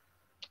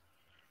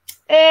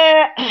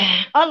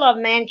 I love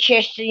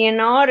Manchester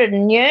United,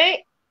 and you?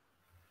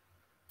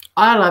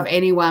 I love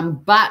anyone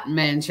but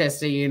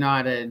Manchester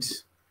United.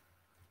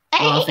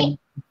 Oh, I think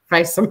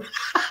face them.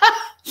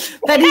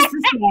 That is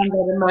the sound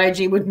that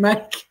emoji would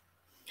make.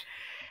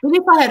 But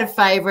if I had a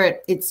favourite,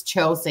 it's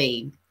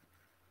Chelsea.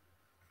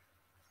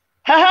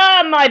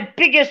 Ha-ha, my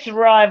biggest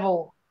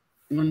rival.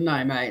 Well,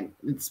 no, mate.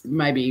 It's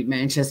maybe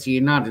Manchester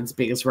United's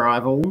biggest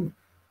rival.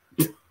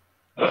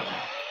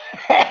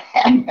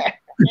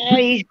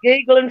 He's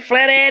Googling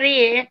flat out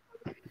here.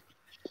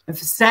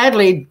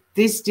 Sadly,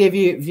 this, dear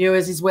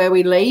viewers, is where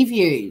we leave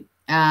you.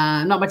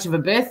 Not much of a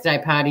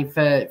birthday party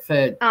for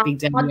Big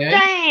Daddy-O. Oh,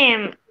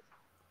 damn.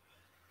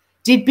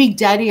 Did Big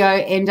Daddy-O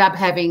end up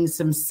having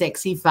some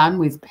sexy fun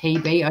with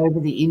PB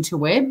over the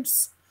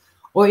interwebs?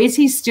 Or is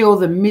he still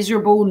the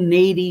miserable,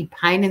 needy,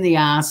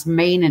 pain-in-the-ass,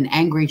 mean and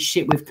angry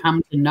shit we've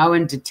come to know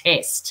and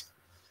detest?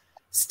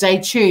 Stay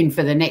tuned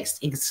for the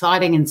next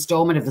exciting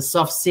installment of the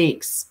Soft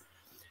Six.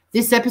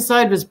 This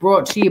episode was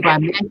brought to you by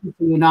Manchester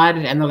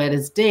United and the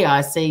letters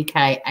D-I-C-K-H-E-A-D.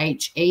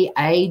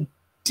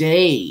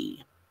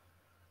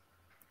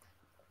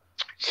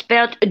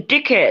 Spelled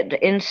dickhead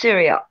in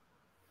Syria.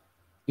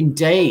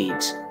 Indeed.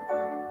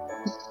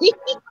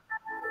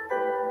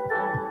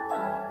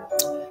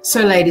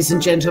 So, ladies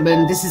and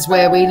gentlemen, this is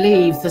where we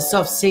leave the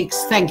Soft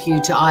Six. Thank you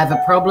to I Have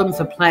a Problem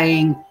for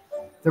playing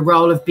the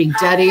role of Big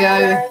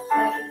Daddy-O.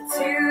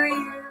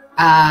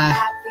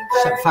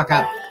 Shut the fuck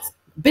up.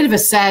 Bit of a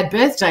sad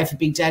birthday for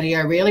Big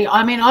Daddy-O, really.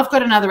 I mean, I've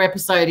got another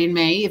episode in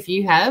me, if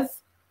you have.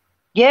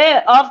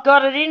 Yeah, I've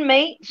got it in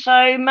me.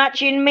 So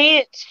much in me,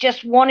 it's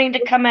just wanting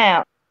to come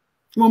out.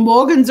 Well,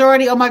 Morgan's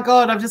already, oh, my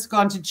God, I've just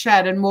gone to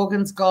chat, and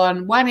Morgan's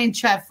gone, one in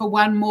chat for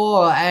one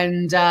more.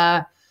 And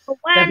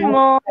one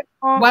more.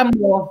 One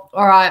more.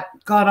 All right.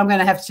 God, I'm going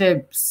to have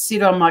to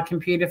sit on my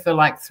computer for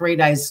like 3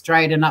 days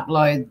straight and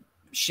upload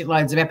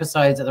shitloads of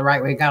episodes at the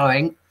rate we're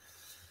going.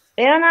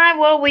 Yeah, no,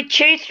 well, we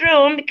chew through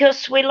them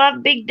because we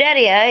love Big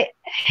Daddy, eh?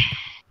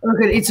 Look,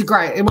 it's a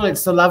great, well,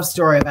 it's the love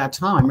story of our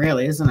time,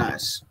 really, isn't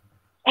it?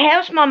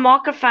 How's my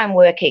microphone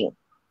working?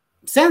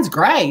 Sounds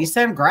great. You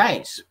sound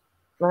great.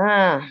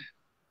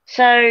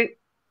 So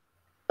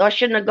I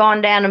shouldn't have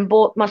gone down and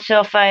bought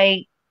myself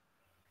a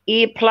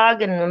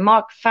earplug and a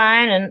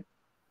microphone. And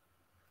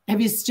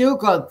have you still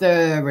got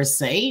the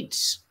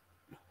receipt?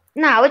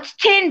 No, it's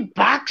 $10,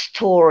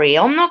 Tori.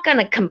 I'm not going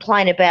to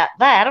complain about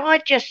that. I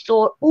just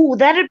thought, oh,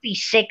 that'd be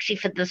sexy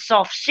for the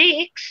Soft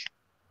Six.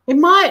 It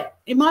might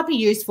be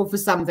useful for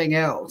something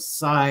else.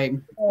 So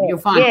you'll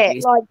find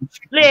it.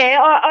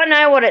 I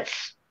know what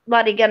it's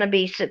bloody going to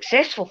be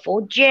successful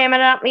for. Jam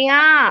it up my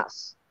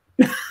ass.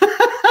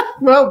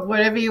 Well,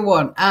 whatever you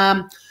want.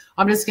 I'm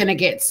just going to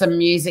get some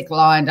music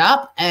lined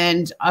up,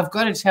 and I've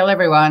got to tell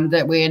everyone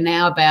that we are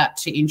now about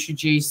to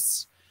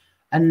introduce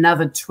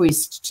another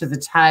twist to the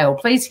tale.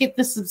 Please hit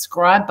the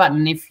subscribe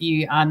button if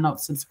you are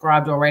not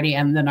subscribed already,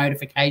 and the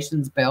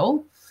notifications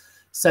bell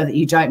so that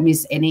you don't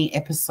miss any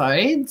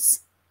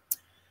episodes.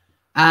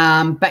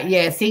 But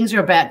yeah, things are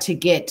about to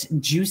get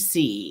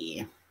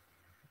juicy.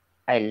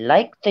 I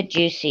like the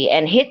juicy.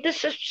 And hit the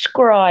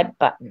subscribe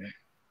button.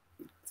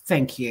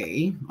 Thank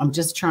you. I'm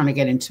just trying to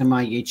get into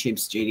my YouTube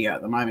studio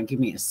at the moment. Give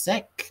me a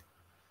sec.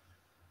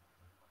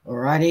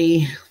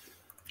 Alrighty.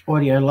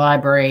 Audio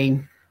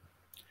library.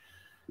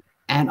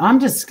 And I'm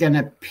just going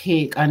to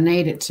pick, I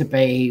need it to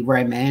be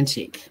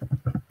romantic.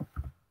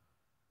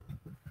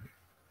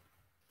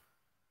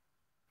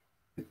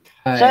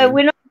 Okay. So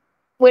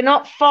we're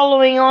not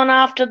following on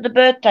after the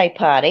birthday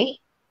party.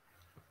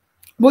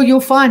 Well, you'll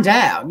find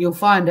out. You'll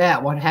find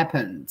out what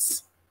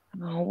happens.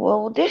 Oh,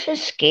 well, this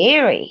is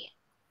scary.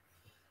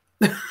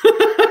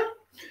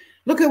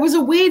 Look, it was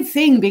a weird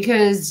thing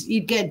because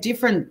you'd get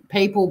different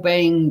people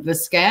being the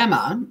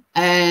scammer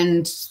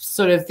and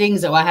sort of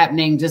things that were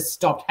happening just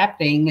stopped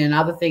happening and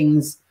other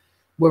things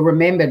were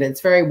remembered.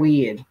 It's very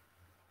weird.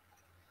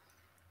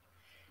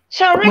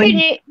 So I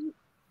reckon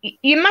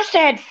you must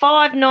have had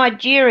 5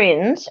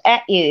 Nigerians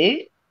at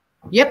you.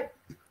 Yep.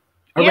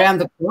 Around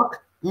the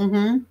clock.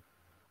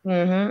 Mm-hmm.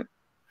 Mm-hmm.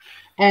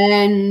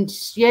 And,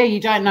 yeah, you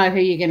don't know who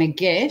you're going to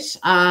get.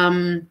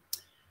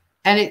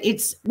 And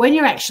it's when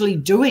you're actually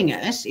doing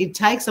it, it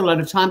takes a lot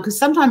of time because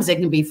sometimes there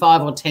can be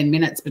 5 or 10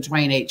 minutes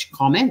between each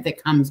comment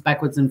that comes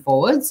backwards and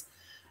forwards.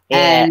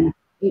 Yeah. And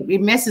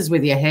it messes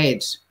with your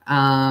head.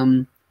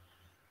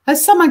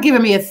 Has someone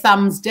given me a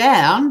thumbs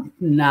down?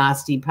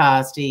 Nasty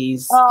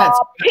pasties.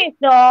 Oh, piss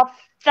off.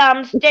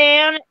 Thumbs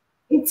down.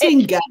 It's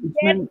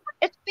engagement.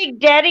 It's Big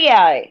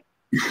Daddy-O.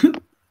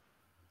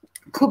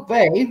 Could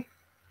be.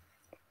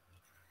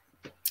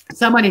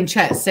 Someone in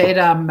chat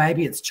said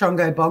maybe it's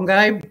Chongo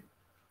Bongo.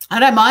 I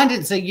don't mind.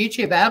 It's a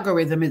YouTube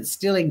algorithm. It's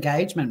still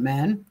engagement,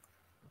 man.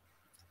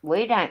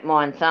 We don't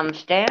mind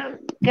thumbs down.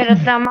 Get a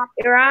thumb up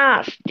your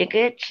ass,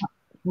 dickheads.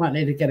 Might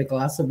need to get a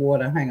glass of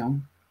water. Hang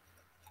on.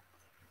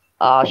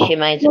 Oh, she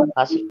means a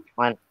glass of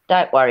wine.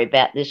 Don't worry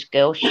about this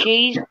girl.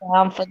 She's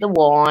down for the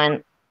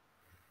wine.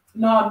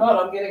 No, I'm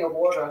not. I'm getting a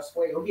water. I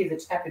swear. You'll hear the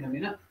tap in a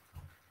minute.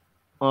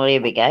 Well,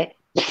 here we go.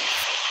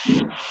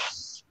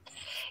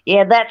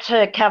 Yeah, that's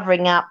her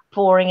covering up,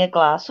 pouring a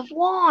glass of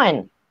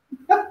wine.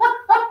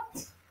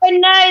 I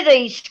know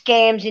these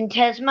scams in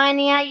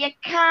Tasmania. You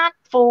can't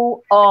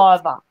fool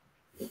either.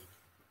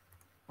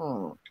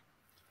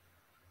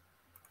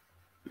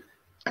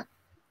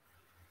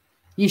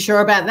 You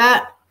sure about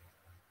that?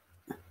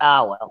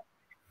 Oh, well.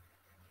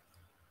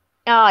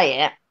 Oh,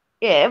 yeah.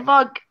 Yeah,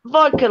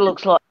 vodka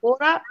looks like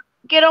water.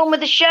 Get on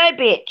with the show,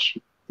 bitch.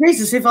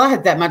 Jesus, if I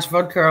had that much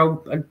vodka,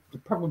 I'd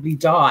probably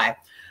die.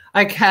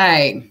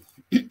 Okay.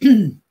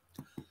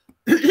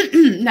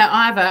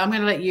 Now, Iva, I'm going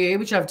to let you,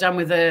 which I've done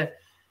with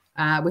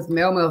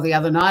Mel the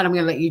other night, I'm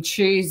going to let you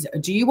choose.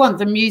 Do you want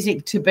the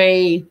music to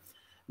be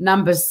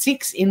number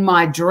 6 in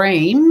my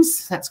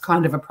dreams? That's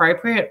kind of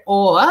appropriate.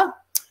 Or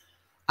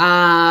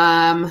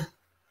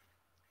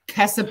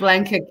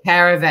Casablanca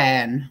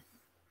Caravan?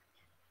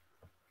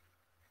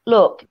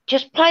 Look,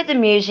 just play the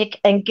music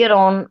and get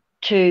on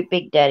to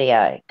Big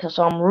Daddy-O because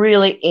I'm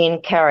really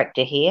in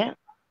character here.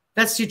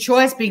 That's your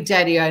choice, Big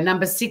Daddy-O.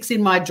 Number 6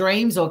 in my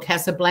dreams or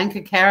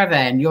Casablanca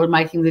Caravan? You're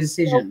making the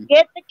decision.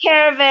 Well, get the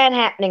caravan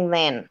happening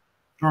then.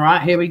 All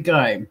right, here we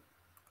go.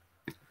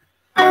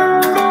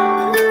 Well,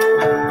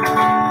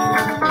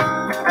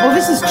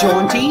 this is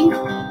jaunty.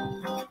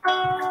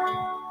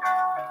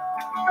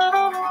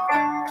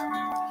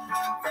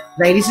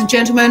 Ladies and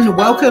gentlemen,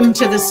 welcome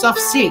to the Soft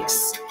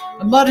 6,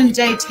 a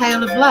modern-day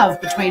tale of love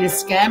between a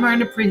scammer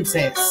and a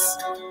princess.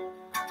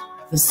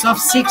 The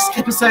Soft 6,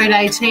 episode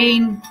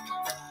 18,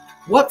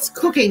 What's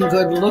Cooking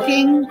Good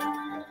Looking?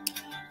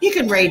 You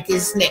can read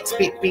this next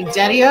bit, Big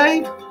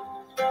Daddy-O.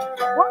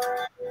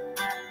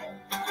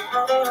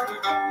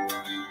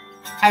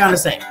 Hang on a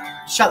sec.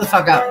 Shut the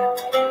fuck up.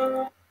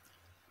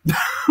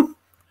 Are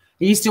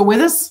you still with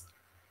us?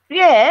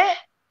 Yeah.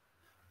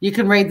 You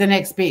can read the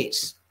next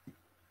bit.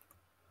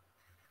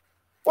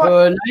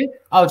 What? No,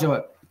 I'll do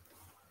it.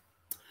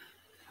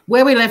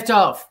 Where we left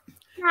off.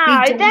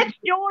 No, that's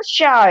your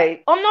show.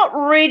 I'm not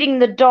reading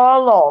the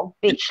dialogue,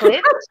 bitch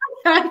lips.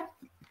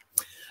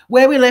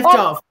 Where we left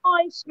off.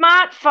 My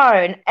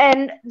smartphone,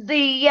 and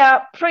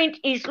the print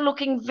is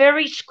looking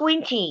very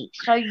squinty.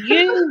 So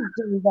you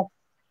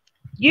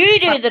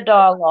do the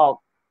dialogue.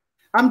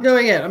 I'm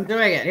doing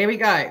it. Here we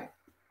go.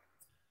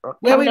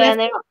 Where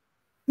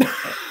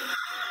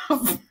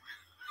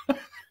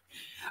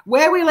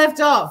we left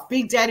off,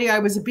 Big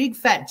Daddy-O was a big,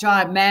 fat,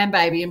 giant man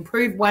baby and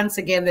proved once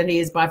again that he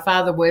is by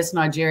far the worst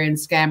Nigerian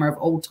scammer of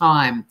all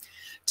time.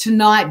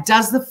 Tonight,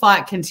 does the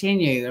fight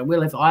continue? And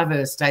will if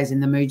Iva stays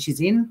in the mood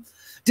she's in?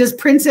 Does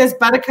Princess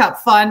Buttercup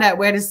find out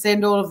where to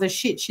send all of the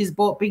shit she's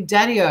bought Big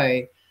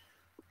Daddy-O?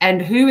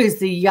 And who is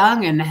the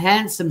young and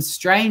handsome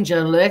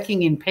stranger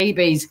lurking in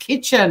PB's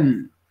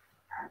kitchen?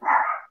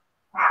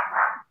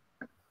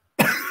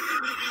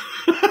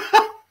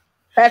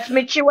 That's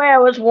me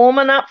chihuahuas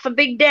warming up for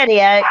Big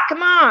Daddy-O.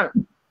 Come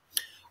on.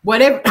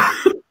 Whatever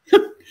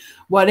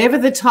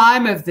the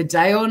time of the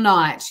day or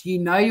night, you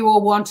know you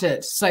all want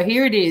it. So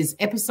here it is,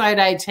 episode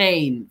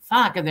 18.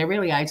 Fuck, are there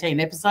really 18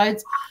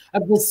 episodes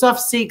of the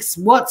Soft 6?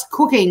 What's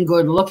Cooking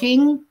Good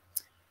Looking?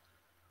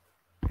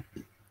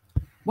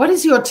 What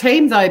is your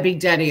team, though, Big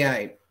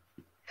Daddy-O?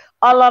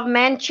 I love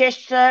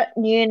Manchester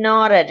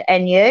United.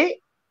 And you?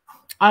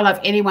 I love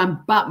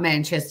anyone but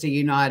Manchester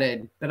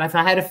United. But if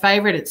I had a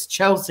favourite, it's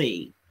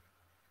Chelsea.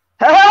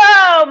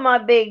 Oh, my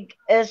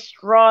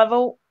biggest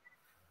rival.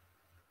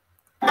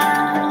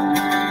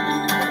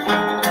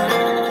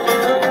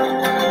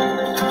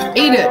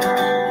 Eat it.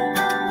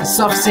 A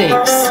soft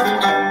six.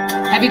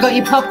 Have you got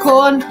your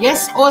popcorn?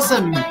 Yes?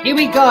 Awesome. Here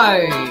we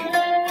go.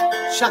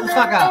 Shut the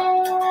fuck up.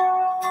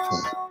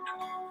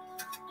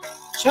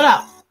 Shut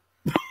up.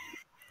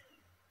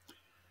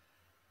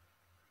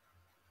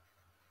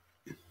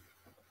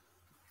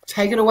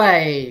 Take it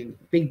away,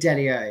 Big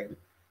Daddy-O.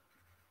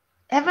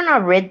 Haven't I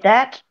read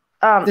that?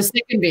 The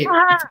second bit.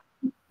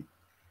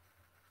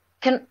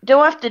 Do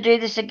I have to do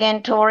this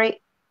again,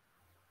 Tori?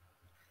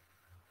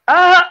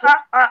 No.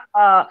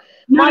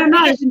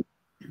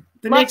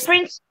 My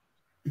prince.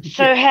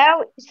 So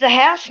how is the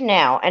house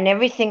now and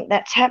everything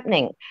that's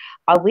happening?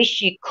 I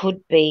wish you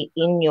could be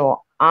in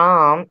your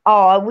arm.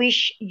 Oh, I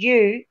wish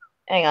you.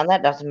 Hang on,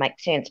 that doesn't make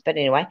sense. But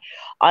anyway,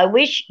 I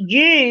wish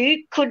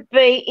you could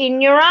be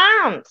in your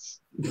arms.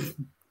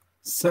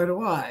 So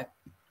do I.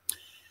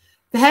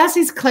 The house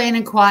is clean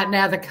and quiet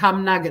now. The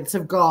cum nuggets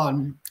have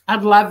gone.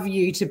 I'd love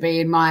you to be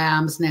in my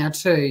arms now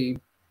too.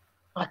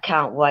 I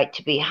can't wait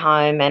to be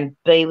home and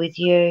be with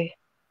you.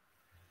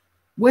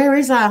 Where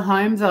is our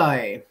home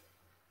though?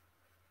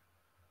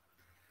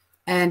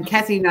 And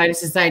Kathy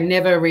notices they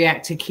never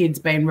react to kids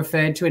being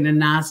referred to in a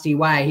nasty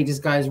way. He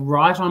just goes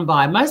right on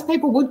by. Most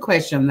people would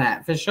question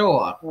that for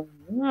sure.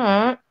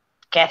 Mm-hmm.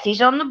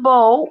 Kathy's on the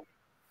ball.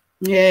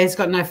 Yeah, he's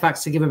got no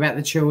fucks to give about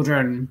the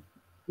children.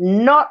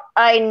 Not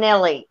a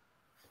Nelly.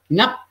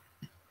 Nope.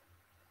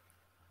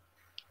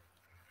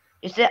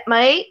 Is that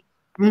me?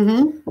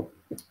 Mm-hmm.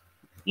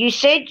 You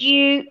said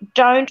you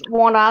don't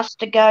want us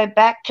to go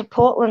back to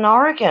Portland,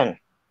 Oregon.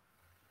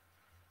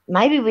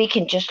 Maybe we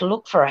can just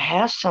look for a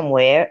house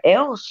somewhere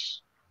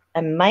else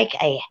and make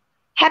a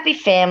happy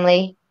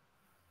family.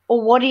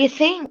 Or what do you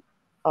think?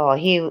 Oh,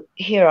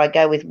 here I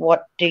go with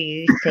what do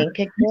you think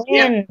again?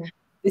 Yep.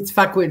 It's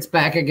fuckwits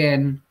back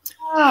again.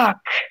 Fuck.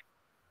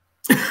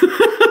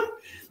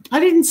 I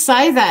didn't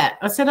say that.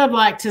 I said I'd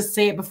like to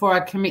see it before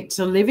I commit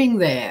to living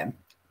there.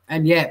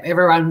 And, yeah,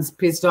 everyone's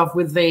pissed off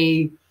with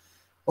the,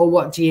 or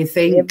what do you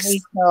think?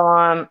 Every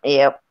time.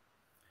 Yep.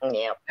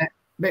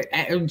 But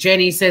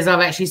Jenny says, I've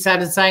actually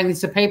started saying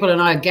this to people,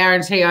 and I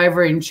guarantee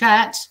over in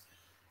chat,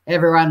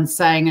 everyone's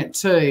saying it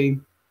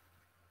too.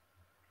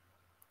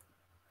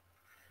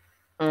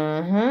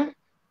 Mm-hmm.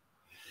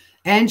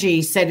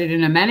 Angie said it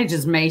in a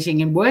manager's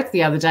meeting in work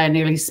the other day and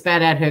nearly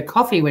spat out her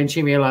coffee when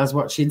she realised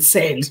what she'd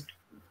said.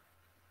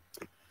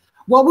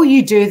 What will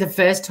you do the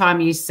first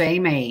time you see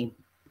me?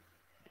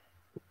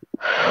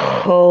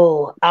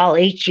 Oh, I'll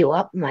eat you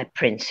up, my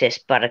Princess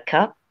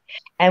Buttercup,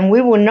 and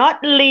we will not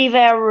leave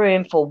our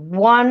room for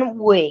 1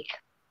 week.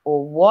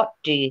 Or what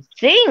do you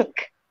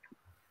think?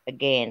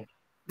 Again.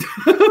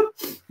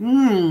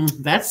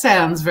 That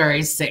sounds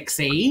very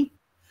sexy.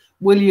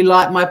 Will you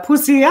light my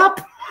pussy up?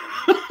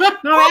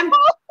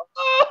 Oh,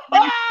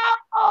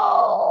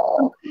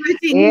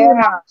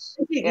 yeah.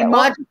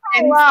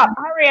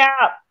 Hurry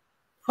up.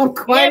 I'm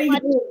quoting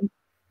you.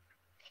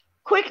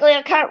 Quickly,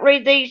 I can't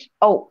read these.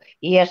 Oh,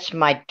 yes,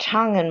 my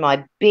tongue and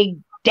my big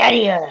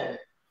daddy-o.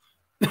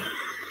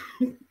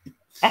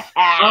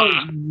 Oh,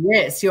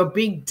 yes, your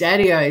big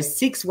daddy-o.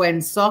 6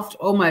 when soft,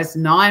 almost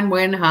 9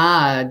 when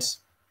hard.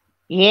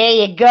 Yeah,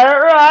 you got it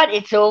right.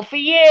 It's all for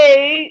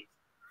you.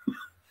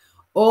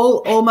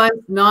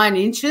 Almost 9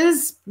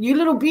 inches? You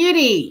little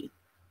beauty.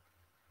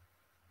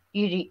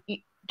 Do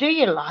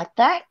you like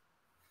that?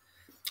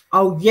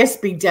 Oh, yes,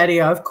 Big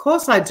Daddy-O. Of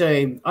course I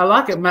do. I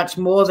like it much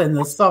more than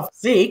the soft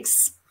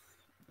 6.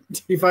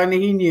 If only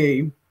he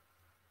knew.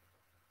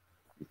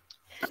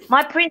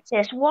 My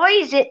princess, why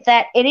is it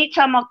that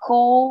anytime I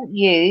call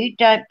you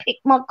don't pick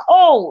my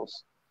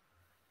calls?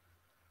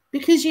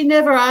 Because you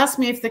never ask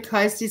me if the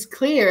coast is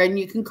clear and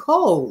you can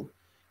call.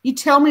 You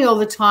tell me all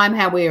the time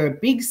how we're a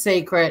big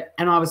secret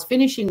and I was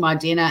finishing my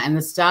dinner and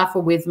the staff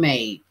are with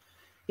me.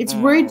 It's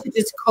rude to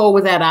just call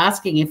without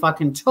asking if I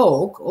can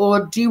talk,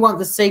 or do you want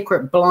the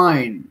secret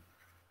blown?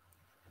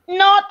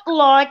 Not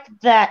like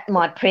that,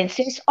 my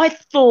princess. I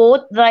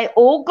thought they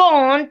all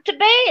gone to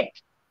bed.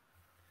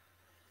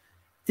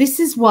 This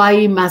is why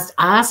you must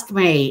ask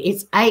me.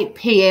 It's 8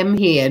 p.m.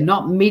 here,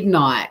 not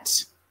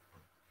midnight.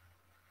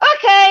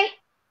 Okay.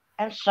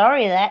 I'm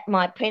sorry that,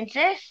 my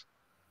princess.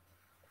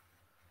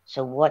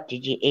 So what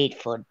did you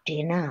eat for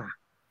dinner?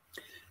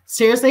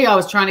 Seriously, I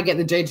was trying to get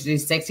the dude to do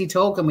sexy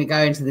talk and we go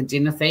into the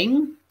dinner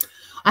thing.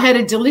 I had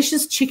a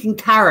delicious chicken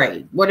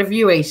curry. What have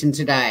you eaten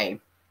today?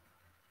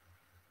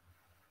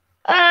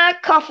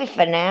 Coffee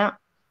for now.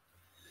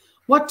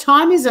 What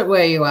time is it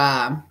where you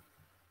are?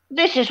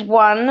 This is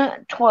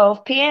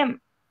 1:12 p.m.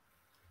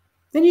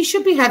 Then you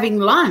should be having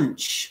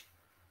lunch.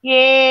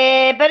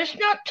 Yeah, but it's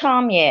not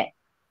time yet.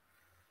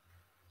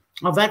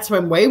 Oh, that's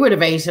when we would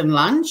have eaten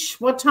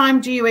lunch. What time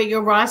do you eat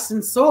your rice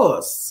and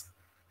sauce?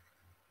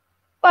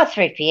 By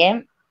 3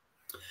 p.m.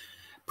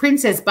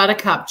 Princess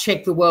Buttercup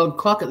checked the world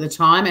clock at the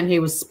time and he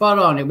was spot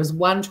on. It was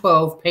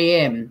 1:12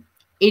 p.m.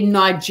 in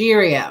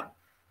Nigeria.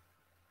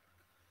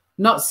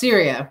 Not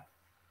Syria,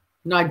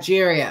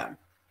 Nigeria.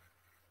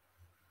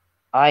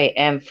 I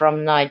am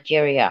from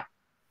Nigeria.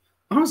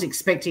 I was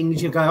expecting you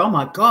to go, oh,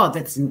 my God,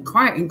 that's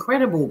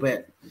incredible,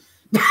 but...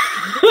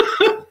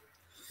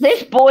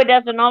 This boy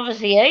doesn't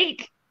obviously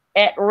eat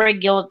at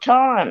regular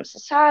times.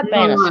 It's hard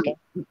being a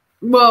scammer.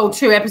 Well,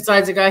 2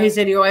 episodes ago, he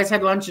said he always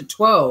had lunch at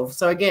 12.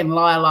 So, again,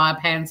 liar, liar,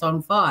 pants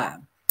on fire.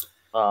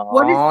 Oh,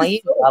 What is the you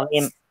sauce? love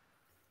him.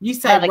 You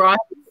say rice.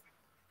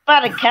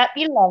 Buttercup,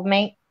 you love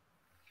me.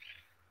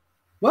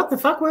 What the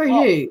fuck were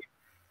you?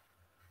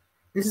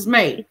 This is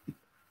me.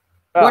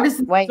 Right, what is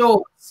the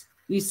sauce?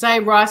 You say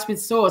rice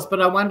with sauce,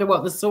 but I wonder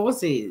what the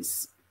sauce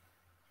is.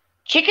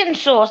 Chicken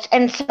sauce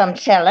and some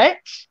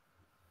salads.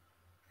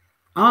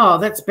 Oh,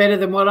 that's better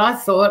than what I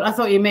thought. I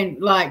thought you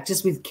meant like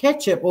just with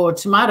ketchup or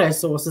tomato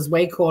sauce, as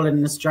we call it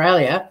in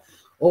Australia,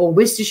 or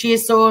Worcestershire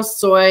sauce,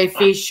 soy,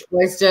 fish,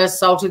 oyster,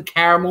 salted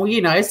caramel,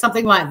 you know,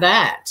 something like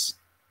that.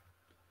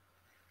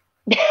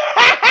 What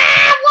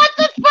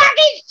the fuck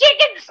is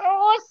chicken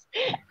sauce?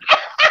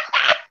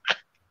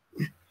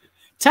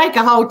 Take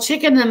a whole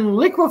chicken and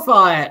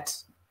liquefy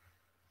it.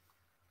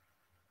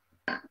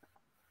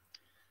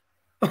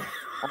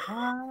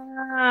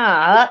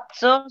 Hot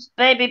sauce,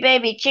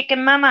 baby,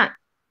 chicken mama.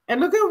 And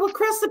look at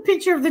across the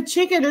picture of the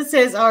chicken. It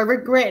says, I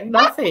regret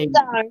nothing.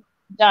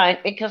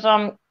 Don't, because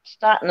I'm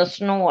starting to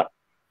snort.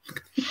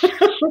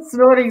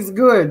 Snorting's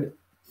good.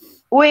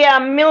 We are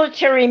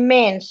military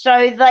men,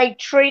 so they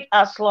treat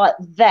us like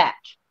that.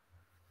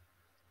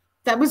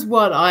 That was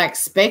what I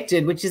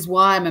expected, which is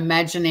why I'm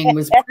imagining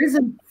was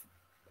prison.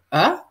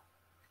 Huh?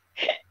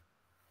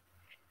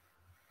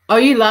 Oh,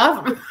 you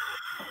laugh? Yeah,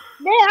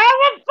 I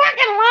was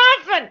fucking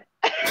laughing.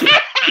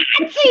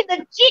 I see the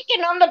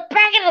chicken on the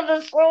packet of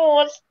the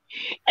sauce.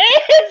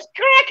 It's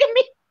cracking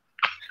me.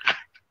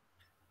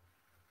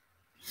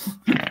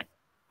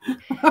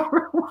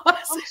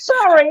 I'm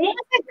sorry.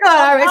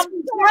 It's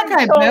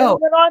Taco Bell.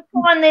 But I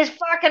find this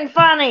fucking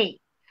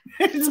funny.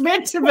 It's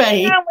meant to be.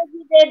 Down with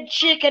your dead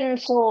chicken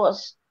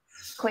sauce.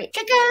 Quick.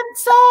 Chicken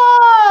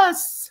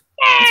sauce.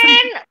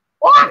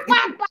 What?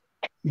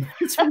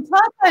 It's from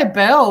Taco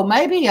Bell.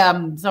 Maybe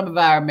some of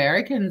our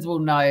Americans will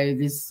know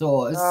this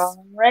sauce. I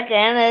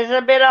reckon there's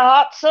a bit of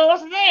hot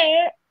sauce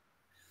there.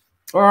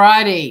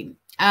 Alrighty.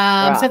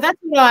 Right. So that's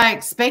what I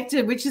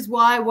expected, which is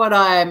why what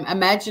I'm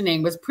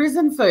imagining was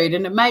prison food,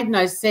 and it made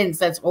no sense.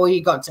 That's all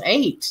you got to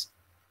eat.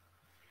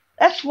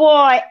 That's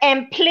why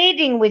I'm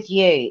pleading with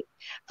you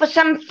for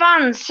some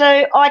fun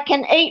so I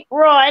can eat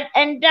right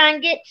and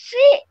don't get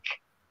sick.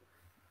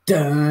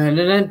 Dun,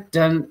 dun,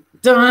 dun,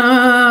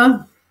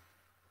 dun.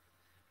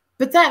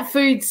 But that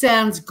food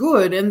sounds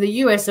good, and the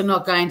US are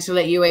not going to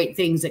let you eat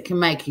things that can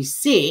make you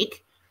sick.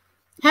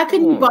 How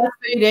can you buy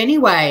food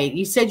anyway?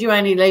 You said you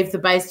only leave the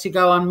base to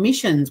go on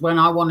missions when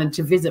I wanted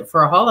to visit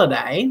for a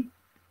holiday.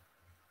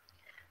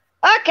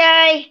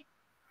 Okay.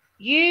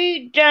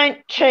 You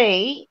don't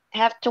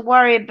have to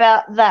worry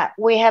about that.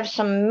 We have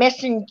some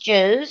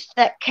messengers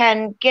that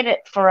can get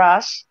it for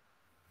us,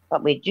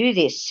 but we do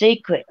this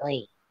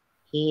secretly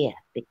here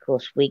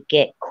because we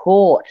get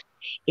caught.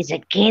 It's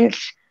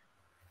against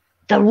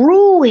the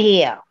rule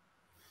here.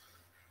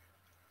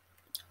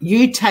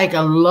 You take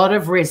a lot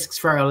of risks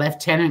for a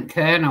lieutenant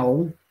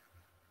colonel.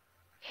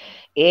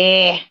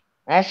 Yeah,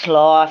 that's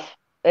life.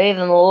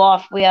 Even the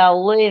life we are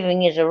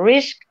living is a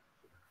risk.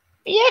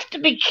 You have to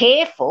be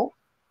careful.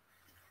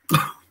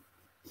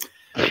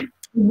 It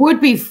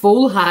would be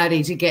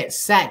foolhardy to get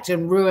sacked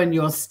and ruin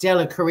your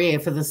stellar career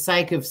for the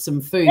sake of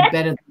some food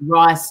better than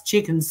rice,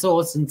 chicken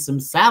sauce, and some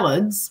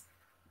salads.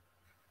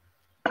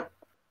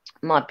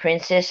 My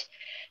princess,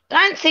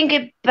 don't think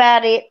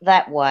about it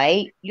that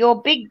way. Your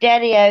big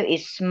daddy-o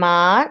is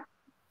smart.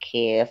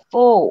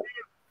 Careful.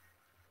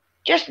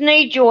 Just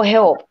need your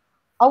help.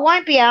 I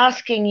won't be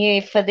asking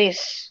you for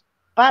this,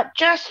 but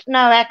just no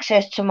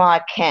access to my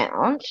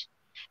account.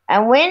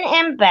 And when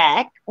I'm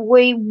back,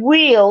 we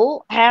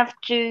will have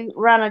to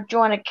run a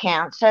joint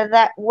account so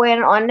that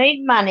when I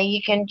need money,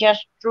 you can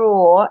just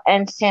draw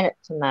and send it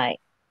to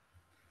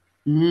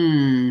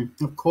me.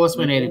 Of course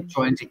we need a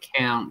joint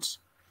account.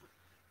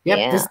 Yep,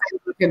 Yeah. this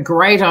seems like a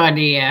great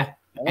idea.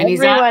 And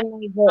Everyone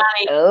needs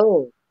it.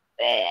 Oh,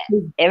 yeah.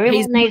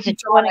 Everyone needs a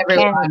joint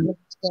account.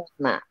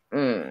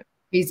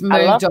 He's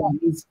moved on.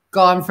 He's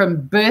gone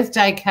from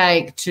birthday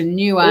cake to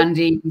new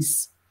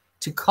undies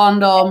to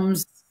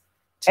condoms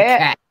to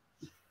cat.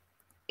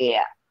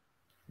 Yeah,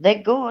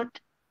 they're good.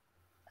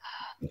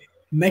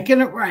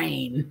 Making it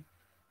rain.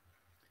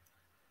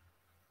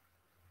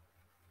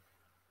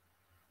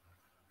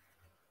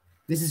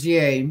 This is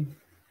you.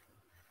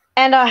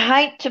 And I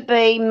hate to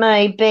be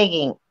me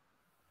begging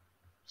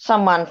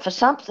someone for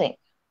something.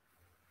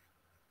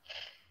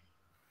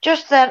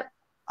 Just that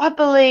I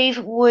believe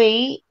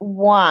we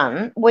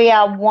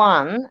are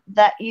one,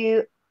 that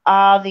you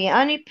are the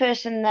only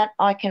person that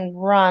I can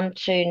run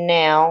to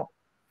now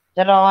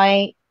that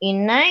I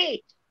in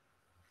need.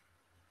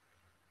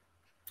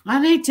 I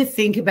need to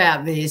think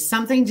about this.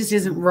 Something just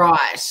isn't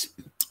right.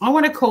 I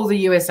want to call the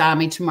US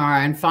Army tomorrow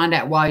and find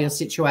out why your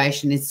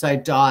situation is so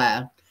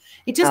dire.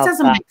 It just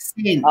doesn't make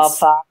sense. Oh,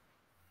 fuck.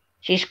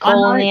 She's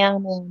calling the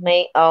army on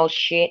me. Oh,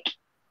 shit.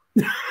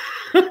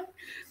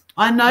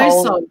 I know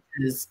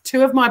soldiers.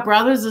 2 of my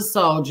brothers are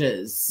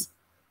soldiers.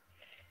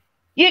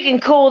 You can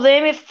call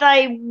them if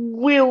they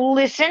will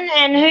listen.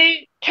 And who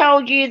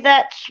told you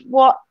that's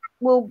what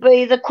will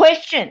be the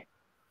question?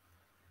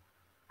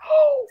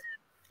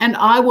 And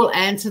I will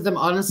answer them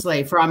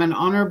honestly, for I'm an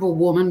honourable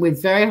woman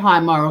with very high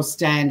moral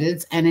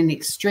standards and an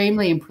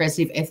extremely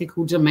impressive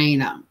ethical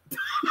demeanour.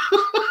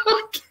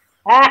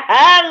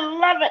 I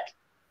love it.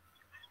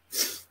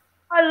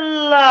 I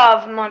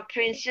love my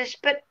princess,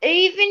 but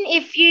even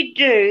if you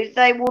do,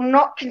 they will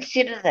not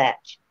consider that.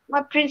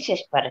 My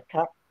princess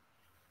Buttercup,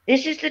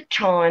 this is the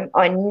time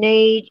I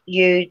need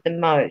you the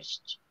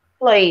most.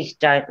 Please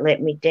don't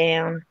let me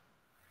down.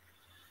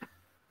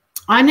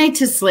 I need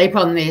to sleep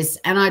on this,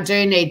 and I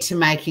do need to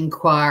make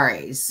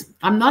inquiries.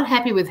 I'm not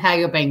happy with how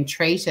you're being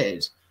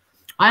treated.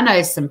 I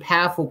know some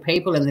powerful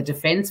people in the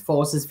defence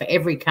forces for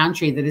every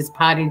country that is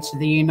party to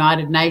the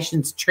United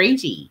Nations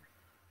treaty.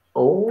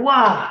 Oh,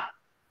 wow.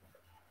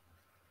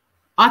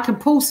 I can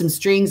pull some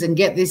strings and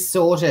get this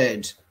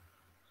sorted.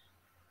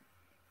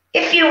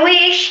 If you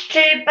wish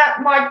to,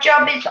 but my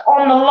job is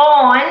on the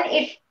line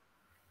if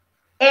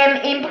I'm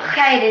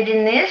implicated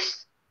in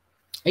this.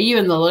 Are you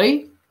in the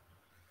loo?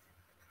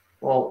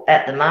 Well,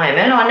 at the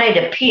moment, I need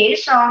a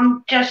piss.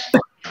 I'm just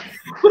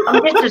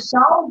a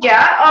soldier.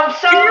 I'm a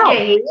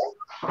soldier here.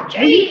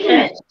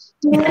 Jesus.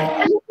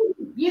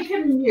 You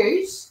can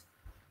mute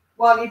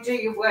while you do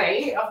your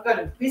wee. I've got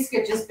a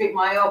biscuit just bit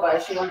my elbow.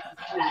 She wants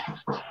a snack.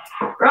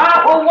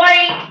 Right, well,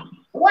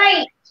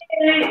 wait.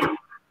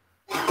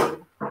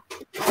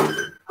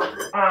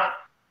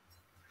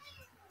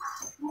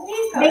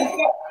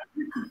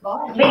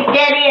 Big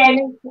Daddy, I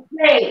need to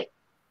see.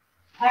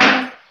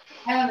 Hang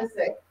on a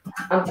sec.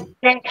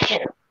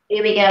 Section.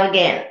 Here we go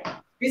again.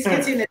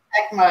 Biscuit's in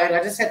attack mode.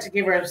 I just had to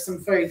give her some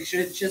food. She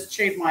just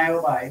chewed my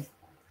elbow.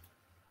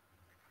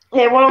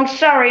 Yeah, well, I'm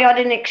sorry I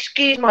didn't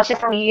excuse myself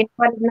from the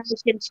United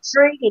Nations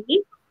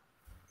treaty.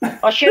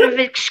 I should have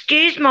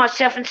excused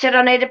myself and said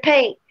I need a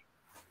pee.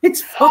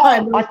 It's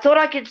fine. I thought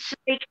I could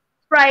speak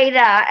straighter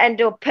and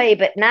do a pee,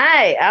 but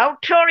no.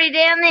 Old Tory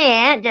down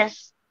there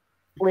just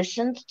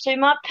listened to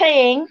my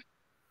peeing.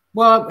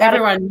 Well,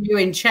 everyone knew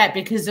in chat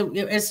because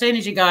as soon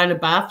as you go in the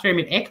bathroom,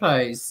 it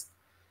echoes.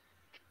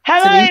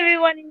 Hello,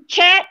 everyone in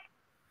chat.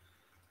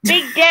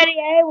 Big Daddy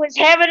O was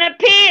having a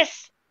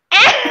piss.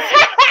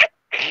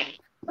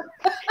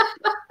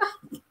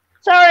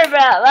 Sorry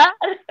about that.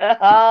 Oh,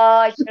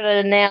 I should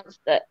have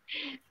announced it.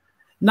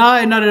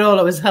 No, not at all.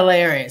 It was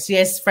hilarious.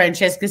 Yes,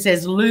 Francesca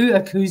says Lou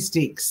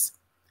Acoustics.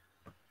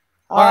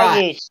 All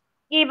right.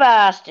 You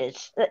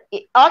bastards.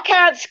 I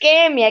can't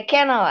scam you,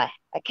 can I?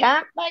 I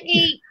can't,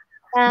 Buggy.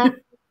 All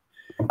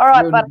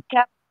right,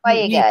 Buttercup,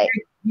 away you go.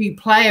 You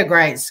play a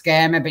great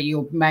scammer, but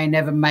you may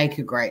never make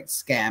a great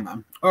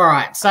scammer. All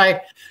right, so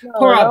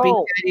poor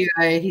old Big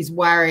Daddy, he's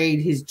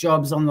worried. His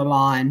job's on the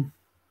line.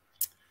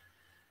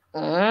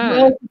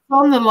 Well, it's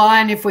on the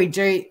line if we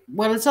do.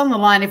 Well, it's on the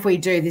line if we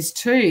do this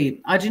too.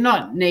 I do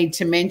not need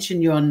to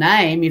mention your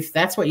name if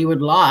that's what you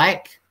would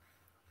like.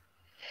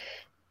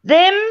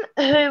 Them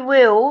who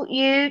will,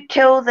 you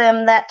tell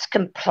them that's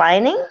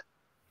complaining,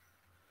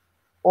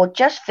 or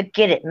just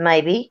forget it.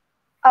 Maybe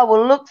I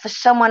will look for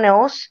someone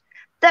else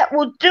that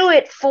will do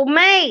it for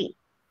me.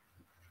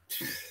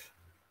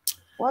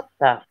 What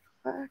the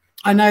fuck?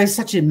 I know,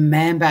 such a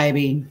man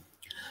baby.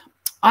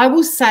 I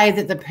will say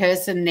that the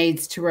person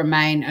needs to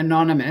remain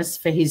anonymous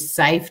for his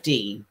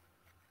safety.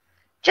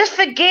 Just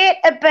forget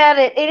about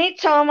it.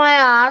 Anytime I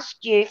ask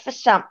you for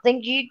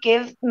something, you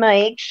give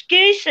me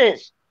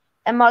excuses.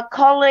 And my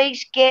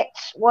colleagues get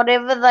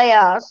whatever they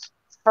ask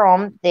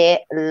from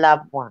their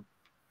loved one.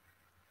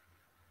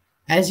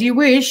 As you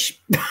wish.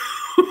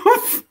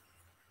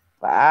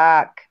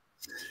 Fuck.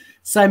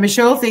 So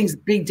Michelle thinks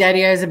Big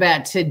Daddy-O's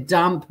about to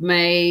dump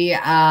me.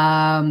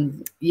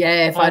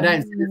 Yeah, if I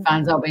don't send the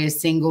funds, I'll be a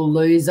single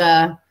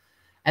loser.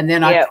 And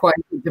then I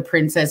quoted the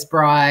Princess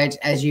Bride,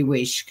 as you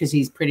wish, because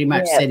he's pretty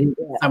much said he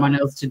wants someone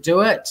else to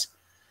do it.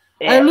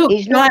 Yeah. Oh, look,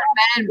 he's not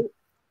happy with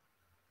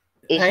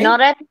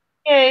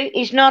you.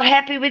 He's not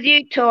happy with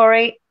you,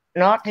 Tori. He's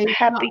not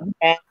happy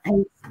at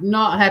all.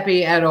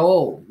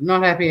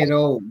 Not happy at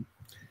all.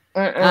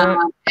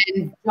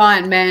 And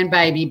giant man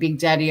baby Big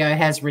Daddy-O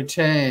has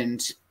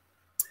returned.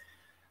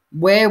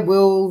 Where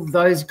will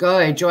those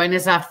go? Join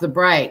us after the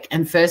break.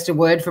 And first, a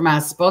word from our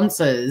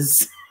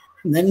sponsors.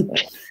 And then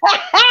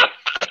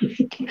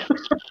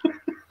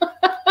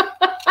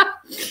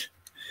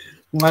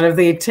one of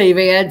the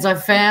TV ads I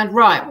found.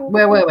 Right,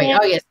 where were we?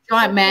 Oh, yes,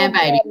 giant man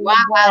baby. Wow,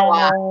 wow,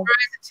 wow. Throws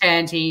a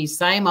tanty.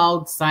 Same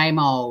old, same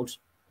old.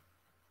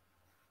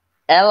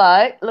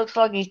 Hello. Looks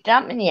like he's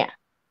dumping you.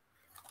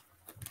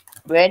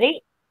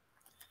 Ready?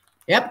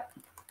 Yep.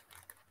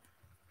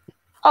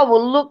 I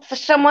will look for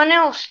someone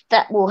else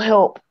that will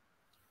help.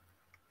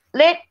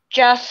 Let's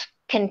just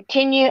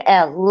continue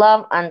our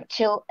love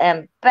until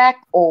I'm back,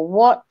 or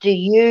what do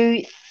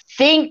you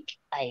think?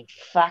 A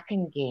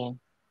fucking again.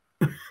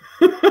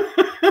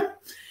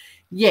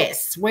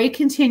 Yes, we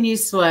continue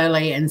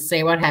slowly and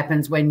see what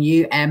happens when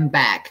you am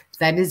back.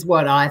 That is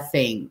what I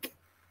think.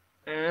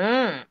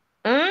 You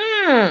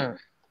are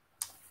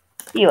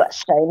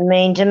so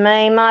mean to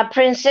me, my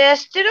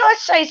princess. Did I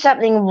say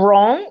something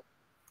wrong?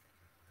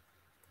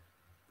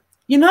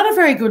 You're not a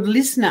very good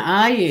listener,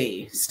 are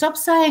you? Stop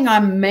saying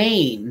I'm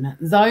mean.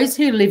 Those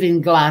who live in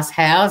glass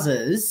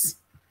houses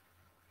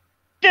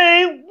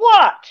Do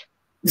what?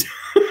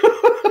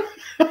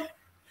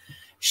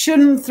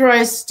 shouldn't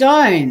throw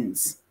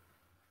stones.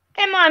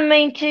 Am I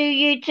mean to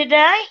you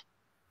today?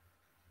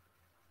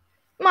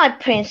 My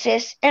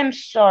princess, I'm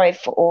sorry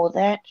for all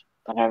that,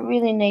 but I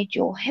really need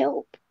your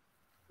help.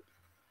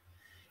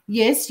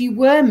 Yes, you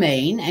were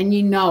mean and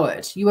you know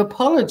it. You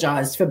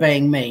apologised for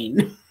being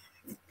mean.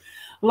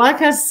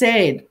 Like I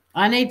said,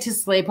 I need to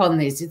sleep on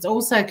this. It's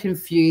also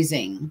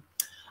confusing.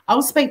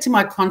 I'll speak to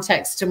my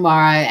contacts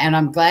tomorrow, and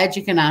I'm glad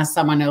you can ask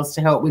someone else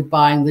to help with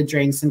buying the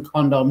drinks and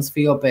condoms for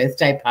your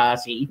birthday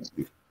party.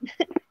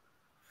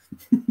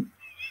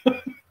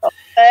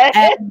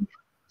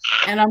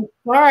 And I'm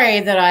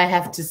sorry that I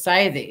have to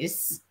say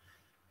this,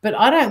 but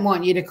I don't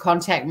want you to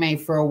contact me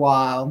for a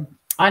while.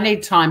 I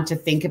need time to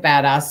think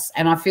about us,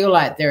 and I feel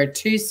like there are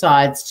two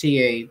sides to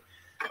you.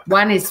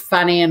 One is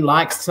funny and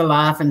likes to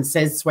laugh and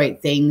says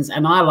sweet things,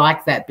 and I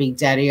like that Big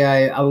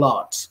Daddy-O a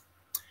lot.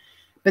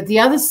 But the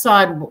other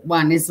side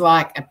one is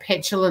like a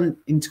petulant,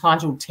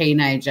 entitled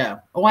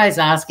teenager, always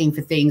asking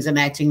for things and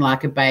acting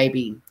like a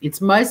baby. It's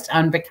most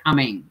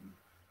unbecoming.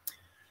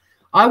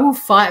 I will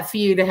fight for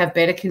you to have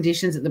better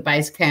conditions at the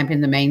base camp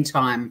in the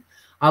meantime.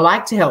 I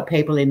like to help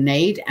people in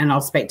need, and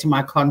I'll speak to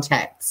my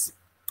contacts.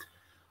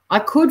 I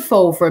could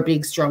fall for a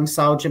big, strong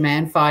soldier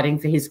man fighting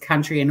for his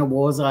country in a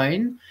war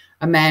zone,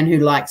 a man who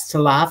likes to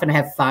laugh and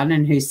have fun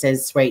and who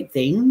says sweet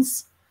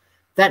things.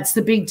 That's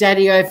the Big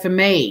Daddy-O for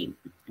me.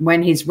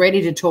 When he's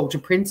ready to talk to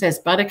Princess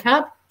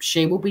Buttercup,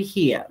 she will be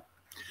here.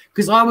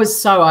 Because I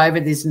was so over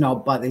this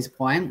knob by this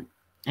point.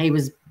 He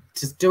was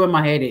just doing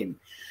my head in.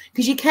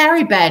 Because you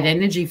carry bad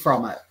energy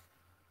from it.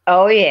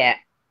 Oh, yeah.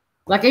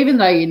 Like, even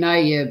though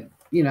you're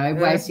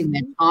wasting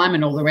their time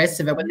and all the rest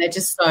of it, when they're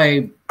just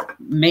so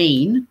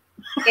mean.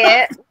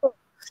 Yeah.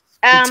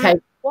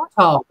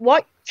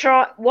 What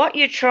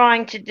you're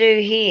trying to do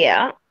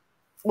here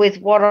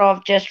with what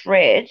I've just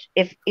read,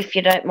 if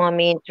you don't mind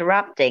me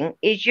interrupting,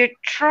 is you're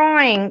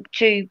trying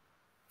to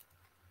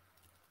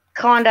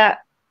kind of,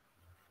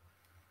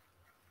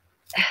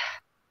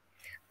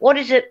 what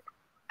is it?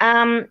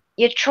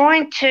 You're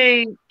trying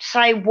to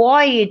say,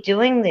 why are you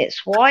doing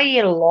this? Why are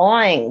you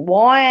lying?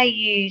 Why are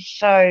you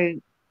so...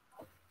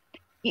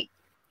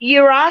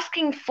 You're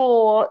asking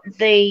for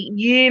the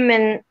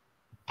human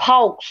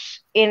pulse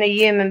in a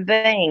human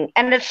being,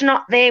 and it's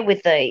not there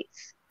with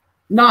these.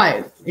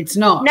 No, it's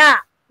not.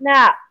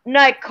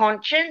 No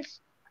conscience.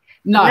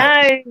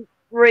 No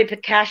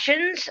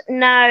repercussions.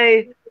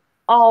 No,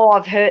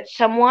 I've hurt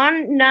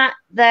someone. No,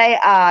 they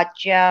are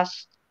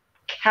just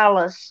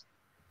callous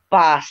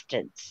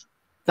bastards.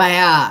 They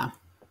are.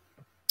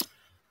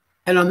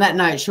 And on that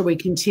note, shall we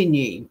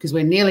continue? Because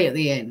we're nearly at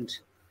the end.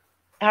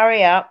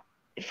 Hurry up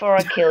before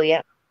I kill you.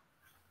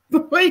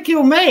 Before you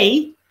kill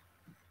me?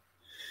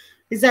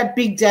 Is that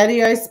Big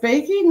Daddy-O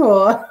speaking,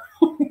 or?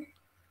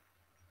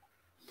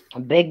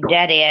 Big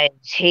Daddy-O's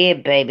here,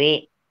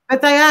 baby.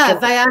 But they are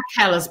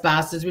callous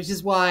bastards, which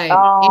is why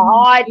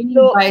I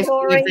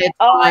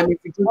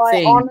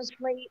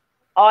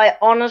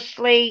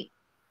honestly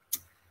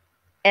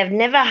have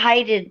never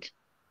hated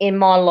in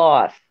my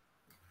life.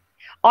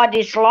 I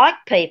dislike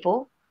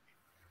people,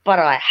 but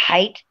I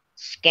hate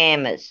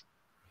scammers.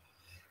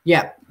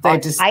 Yeah, they're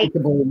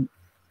despicable.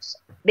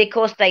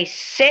 Because they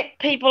set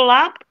people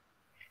up,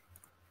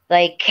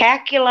 they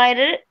calculate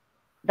it,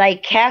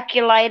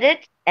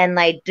 and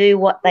they do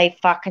what they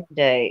fucking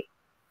do.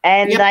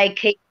 And they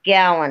keep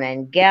going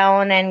and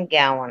going and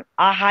going.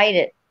 I hate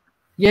it.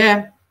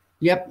 Yeah.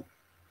 Yep.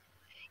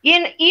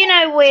 You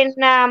know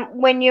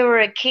when you were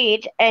a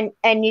kid and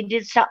you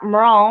did something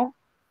wrong,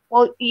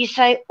 well, you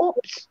say,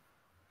 oops,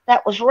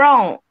 that was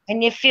wrong,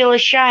 and you feel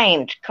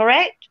ashamed,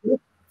 correct?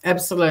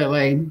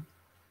 Absolutely.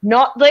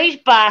 Not these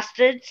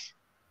bastards.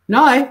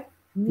 No.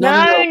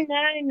 No.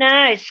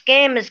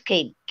 Scammers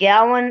keep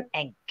going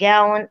and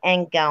going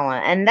and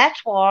going, and that's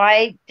why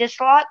I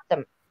dislike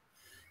them.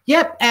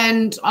 Yep,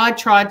 and I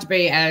tried to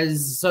be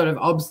as sort of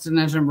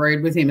obstinate and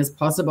rude with him as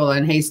possible,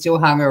 and he still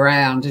hung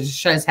around. It just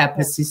shows how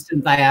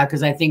persistent they are, because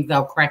they think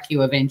they'll crack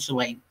you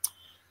eventually.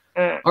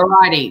 All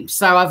righty,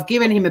 so I've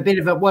given him a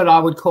bit of what I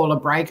would call a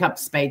breakup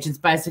speech. It's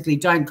basically,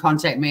 don't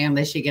contact me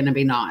unless you're going to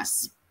be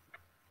nice.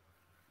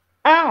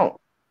 Oh.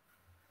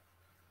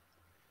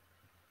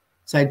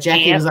 So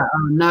Jackie was like,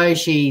 oh, no,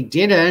 she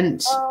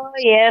didn't. Oh,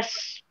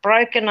 yes,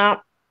 broken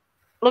up.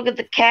 Look at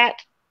the cat.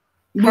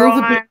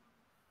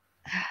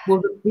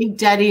 Will the Big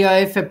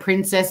Daddy-O for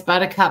Princess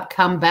Buttercup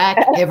come back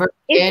ever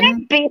again? Is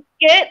that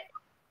Biscuit?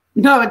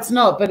 No, it's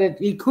not, but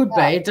it could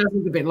be. It does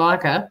look a bit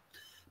like her.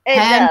 It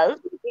Pan does.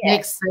 Yeah.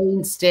 next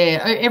scene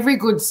stare. Every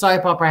good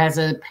soap opera has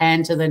a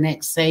pan to the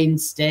next scene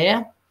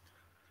stare.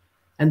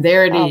 And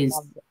there it is.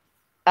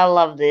 I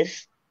love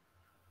this.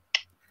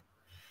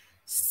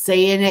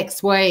 See you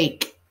next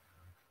week.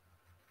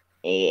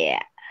 Yeah.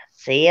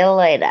 See you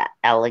later,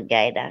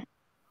 alligator.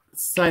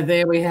 So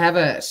there we have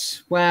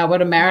it. Wow,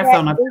 what a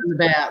marathon I've done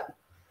about.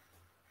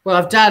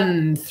 Well,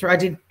 I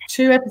did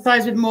 2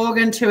 episodes with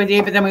Morgan, 2 with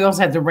you, but then we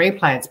also had the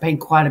replay. It's been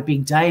quite a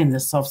big day in the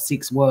soft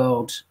 6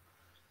 world.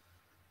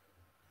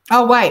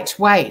 Oh, wait.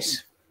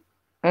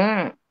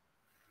 Mm.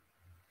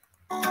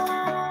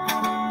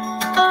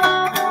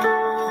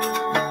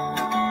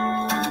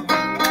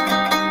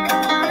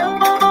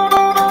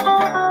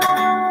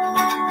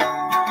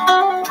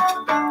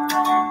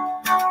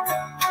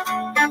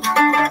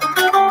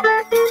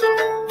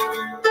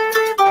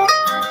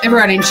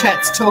 Everyone in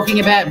chat's talking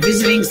about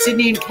visiting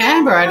Sydney and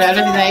Canberra. I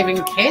don't think they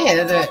even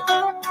care that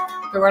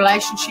the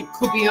relationship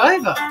could be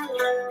over.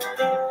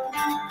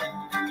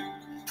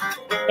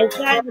 It's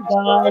over,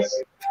 guys.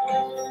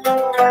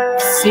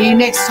 See you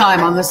next time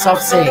on the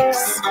Soft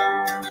 6.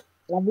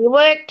 Love your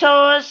work,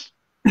 tours.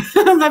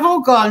 They've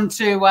all gone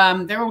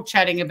to, they're all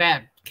chatting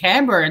about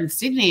Canberra and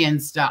Sydney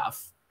and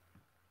stuff.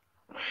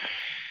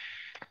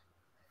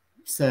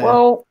 So,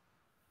 well,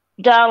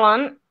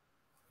 darling,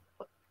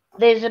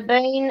 there's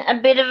been a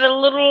bit of a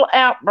little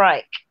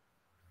outbreak.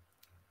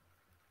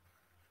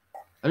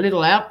 A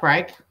little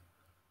outbreak?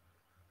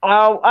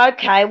 Oh,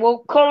 okay. Well,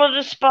 call it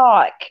a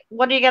spike.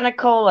 What are you going to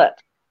call it?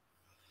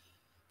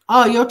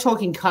 Oh, you're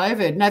talking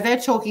COVID. No, they're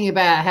talking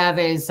about how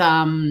there's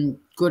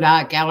good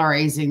art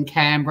galleries in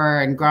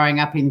Canberra and growing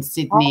up in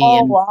Sydney.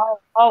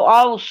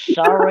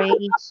 Sorry.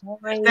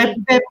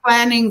 They're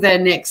planning their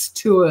next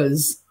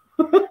tours.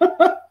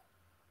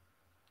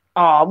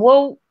 Oh,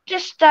 well,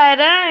 just stay at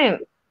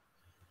home.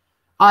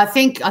 I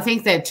think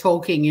they're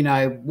talking,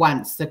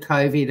 once the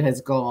COVID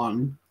has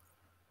gone.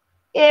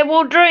 Yeah,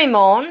 well, dream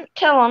on.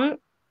 Tell them.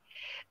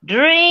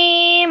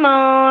 Dream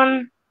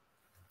on.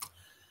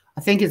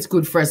 I think it's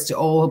good for us to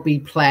all be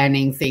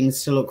planning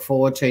things to look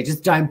forward to.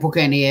 Just don't book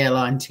any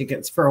airline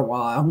tickets for a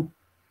while.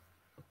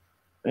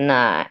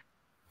 No.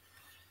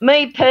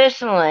 Me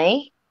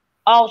personally,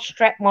 I'll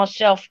strap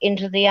myself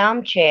into the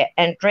armchair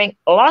and drink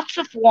lots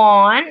of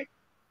wine,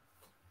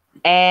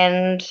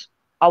 and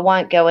I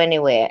won't go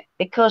anywhere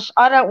because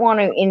I don't want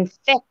to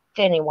infect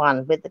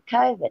anyone with the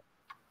COVID.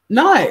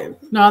 No,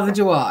 neither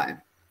do I.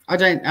 I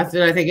don't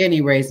think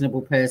any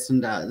reasonable person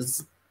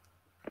does.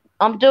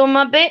 I'm doing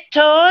my bit,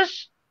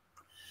 Tours.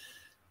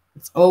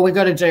 It's all we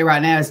got to do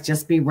right now is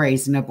just be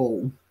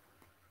reasonable.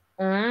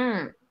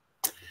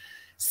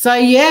 So,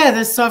 yeah,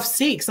 the soft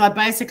 6, I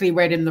basically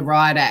read him the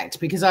riot act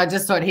because I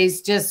just thought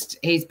he's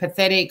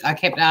pathetic. I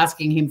kept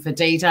asking him for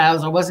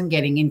details. I wasn't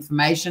getting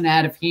information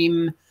out of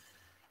him,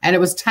 and it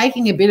was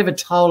taking a bit of a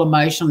toll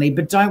emotionally.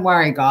 But don't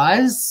worry,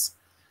 guys.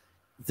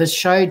 The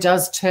show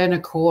does turn a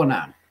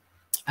corner.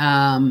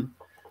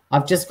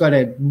 I've just got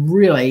to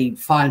really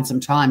find some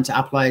time to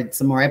upload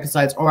some more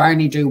episodes or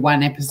only do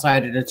 1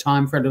 episode at a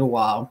time for a little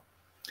while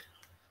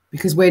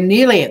because we're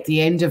nearly at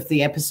the end of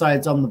the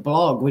episodes on the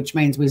blog, which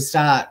means we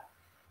start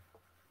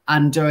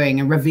undoing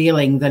and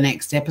revealing the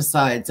next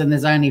episodes, and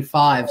there's only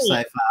 5 so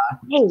far.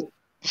 Hey,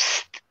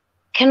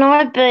 can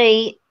I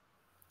be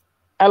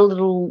a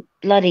little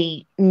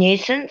bloody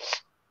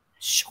nuisance?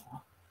 Sure.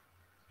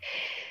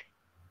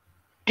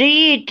 Do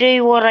you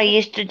do what I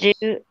used to do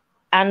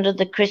under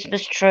the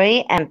Christmas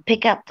tree and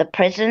pick up the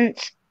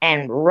presents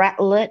and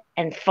rattle it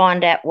and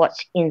find out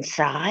what's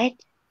inside?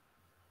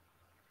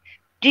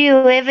 Do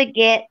you ever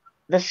get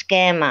the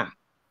scammer?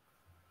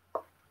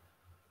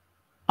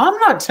 I'm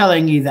not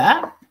telling you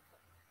that.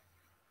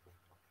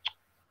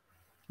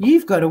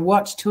 You've got to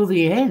watch till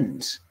the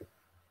end.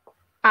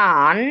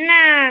 Oh,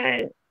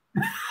 no.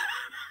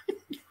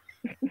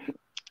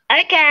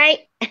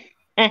 Okay.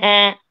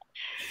 That's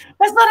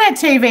not how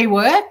TV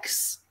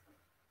works.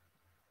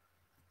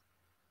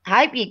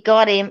 I hope you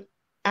got him.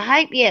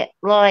 I hope you,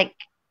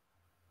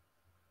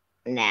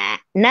 nah,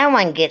 no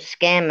one gets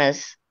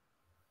scammers.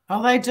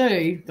 Oh, they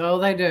do. Oh,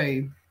 they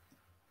do.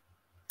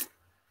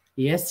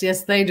 Yes,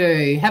 they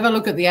do. Have a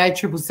look at the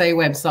ACCC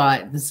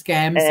website, the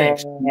scam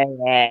section.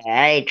 Yeah,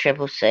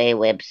 ACCC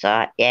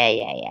website.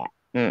 Yeah.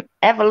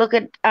 Have a look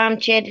at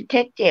Armchair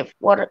Detective.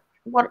 What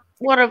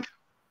if?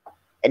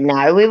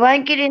 No, we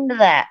won't get into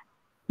that.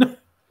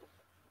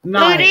 No.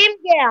 Look at him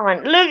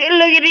going. Look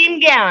at him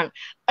going.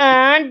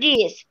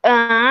 This,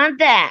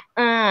 that.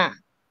 No,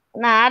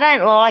 I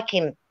don't like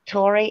him,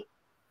 Tori.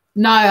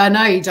 No, I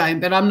know you don't,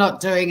 but I'm not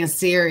doing a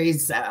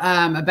series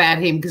about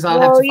him because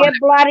I'll have to. You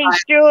bloody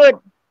should.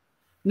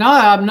 No,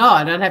 I'm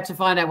not. I'd have to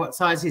find out what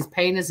size his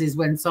penis is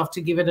when soft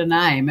to give it a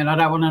name, and I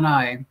don't want to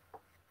know.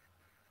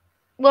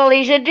 Well,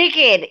 he's a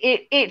dickhead.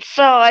 It's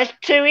size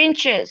 2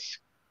 inches.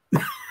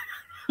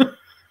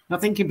 I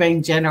think you're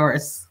being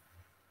generous.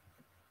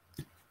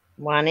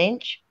 1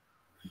 inch.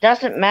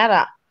 Doesn't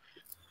matter.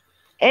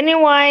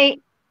 Anyway,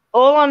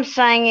 all I'm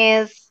saying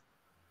is,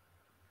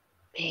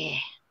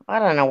 I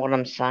don't know what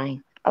I'm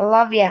saying. I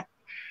love you.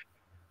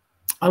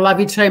 I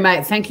love you too,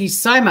 mate. Thank you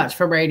so much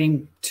for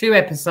reading 2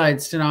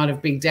 episodes tonight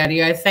of Big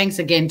Daddy-O. Thanks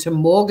again to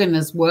Morgan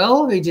as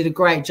well, who did a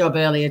great job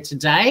earlier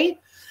today.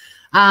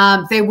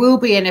 There will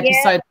be an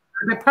episode,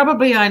 but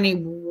probably only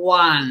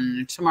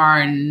one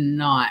tomorrow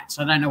night.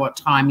 I don't know what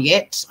time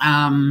yet.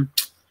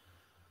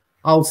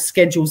 I'll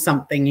schedule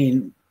something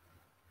in.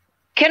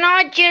 Can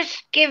I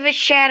just give a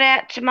shout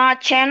out to my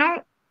channel?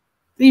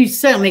 You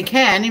certainly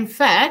can. In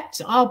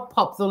fact, I'll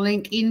pop the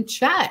link in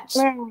chat.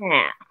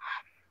 Yeah.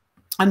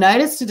 I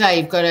noticed today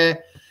you've got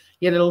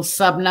your little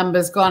sub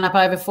number's gone up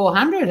over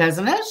 400,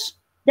 hasn't it?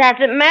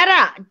 Doesn't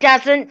matter. It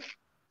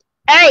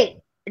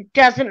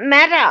doesn't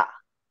matter.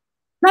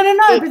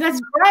 No, but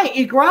that's great.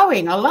 You're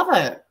growing. I love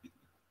it.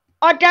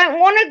 I don't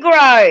want to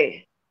grow.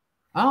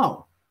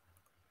 Oh.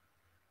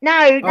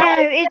 No,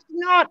 it's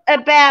not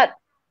about,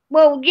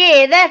 well,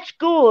 yeah, that's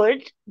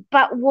good.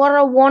 But what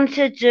I want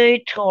to do,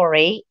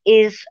 Tori,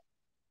 is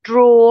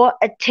draw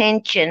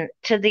attention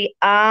to the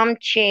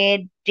armchair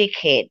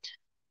dickhead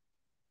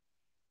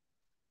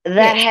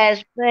that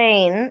has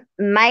been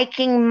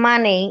making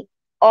money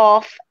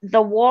off the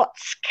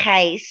Watts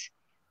case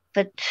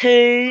for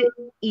 2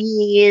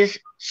 years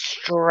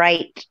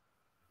straight.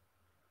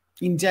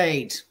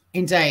 Indeed.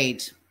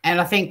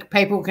 And I think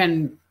people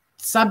can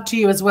sub to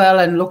you as well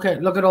and look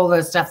at all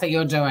the stuff that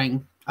you're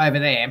doing over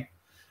there,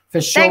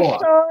 for sure.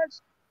 Thanks,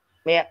 Doris.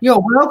 Yeah.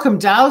 You're welcome,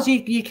 Dales.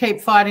 You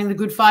keep fighting the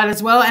good fight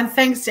as well. And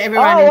thanks to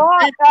everyone.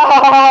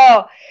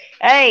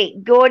 Hey,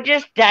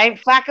 gorgeous, don't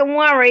fucking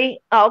worry.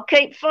 I'll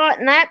keep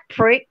fighting that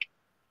prick.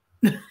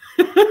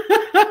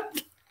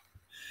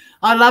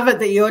 I love it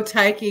that you're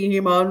taking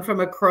him on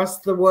from across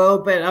the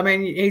world, but I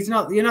mean, you're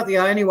not the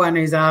only one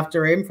who's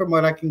after him, from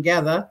what I can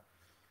gather.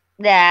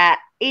 Nah,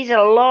 he's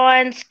a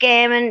lying,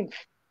 scamming,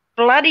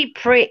 bloody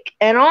prick,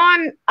 and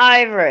I'm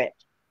over it.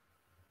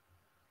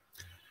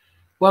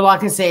 Well,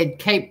 like I said,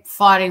 keep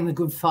fighting the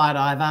good fight,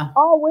 Ivor.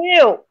 I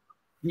will.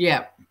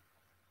 Yeah.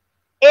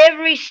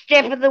 Every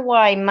step of the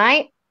way,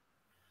 mate.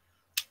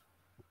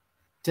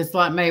 Just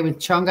like me with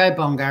Chongo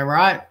Bongo,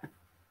 right?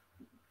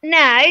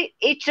 No,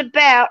 it's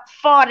about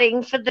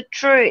fighting for the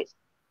truth.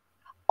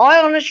 I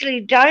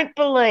honestly don't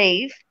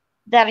believe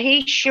that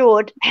he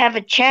should have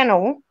a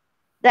channel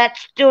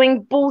that's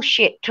doing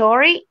bullshit,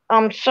 Tori.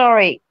 I'm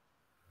sorry.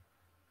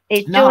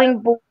 He's doing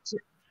bullshit.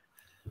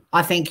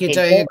 I think you're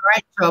doing a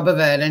great job of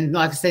it. And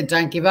like I said,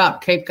 don't give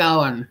up. Keep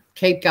going.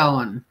 Keep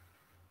going.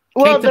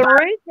 Well,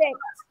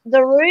 the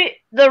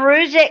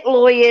Ruzek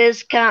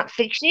lawyers can't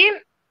fix him.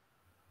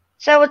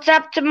 So it's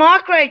up to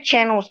micro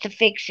channels to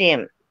fix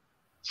him.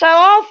 So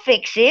I'll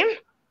fix him.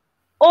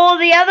 All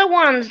the other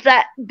ones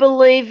that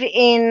believe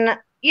in,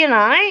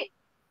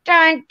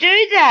 don't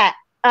do that,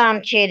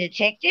 armchair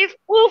detective.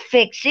 We'll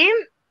fix him.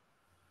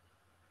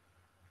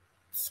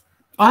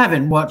 I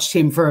haven't watched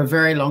him for a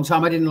very long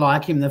time. I didn't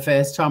like him the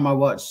first time I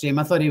watched him.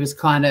 I thought he was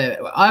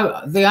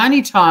the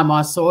only time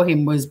I saw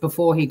him was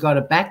before he got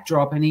a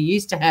backdrop, and he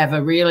used to have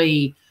a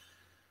really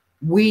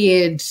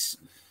weird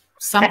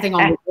something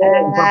on the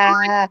wall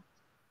behind,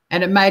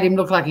 and it made him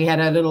look like he had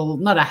a little,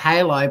 not a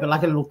halo, but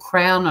like a little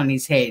crown on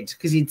his head,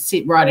 because he'd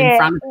sit right in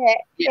front of him.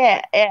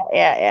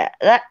 Yeah.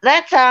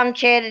 That's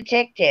armchair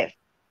detective.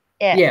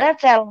 Yeah,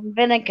 that's Alan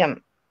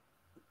Vinicum.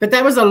 But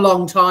that was a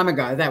long time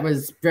ago. That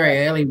was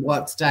very early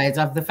Watts days.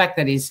 The fact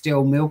that he's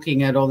still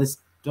milking it all this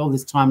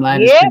time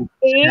later. Yeah,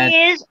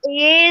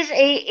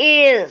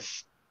 he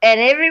is. And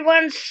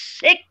everyone's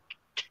sick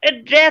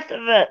to death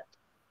of it.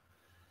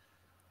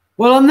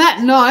 Well, on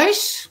that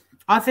note,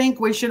 I think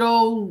we should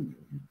all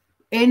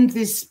end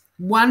this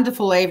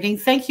wonderful evening.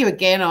 Thank you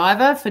again,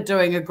 Ivor, for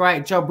doing a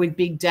great job with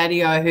Big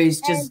Daddy-O,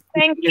 who's just...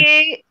 Thank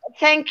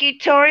you,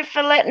 Tori,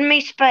 for letting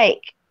me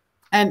speak.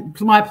 And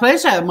my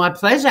pleasure.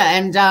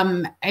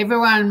 And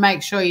everyone,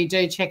 make sure you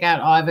do check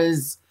out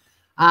Ivor's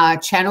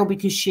channel,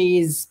 because she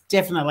is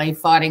definitely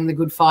fighting the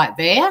good fight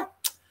there.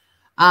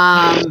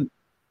 I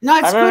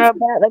don't know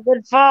about the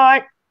good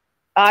fight.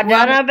 I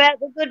don't know about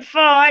the good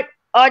fight.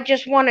 I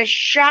just want to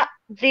shut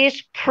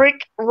this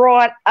prick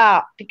right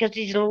up, because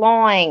he's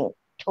lying,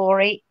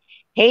 Tori.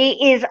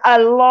 He is a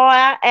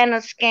liar and a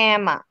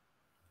scammer.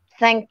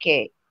 Thank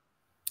you.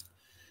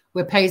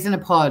 We're peas in a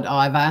pod,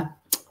 Ivor.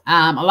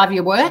 I love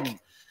your work.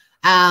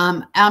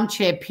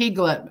 Armchair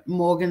piglet,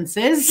 Morgan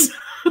says.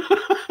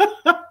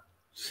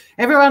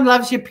 Everyone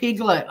loves your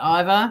piglet,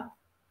 Ivor.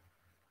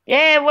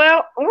 Yeah,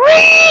 well,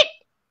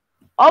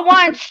 I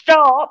won't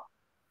stop.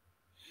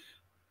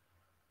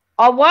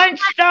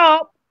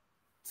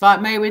 It's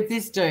like me with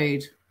this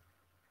dude.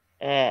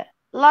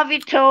 Love you,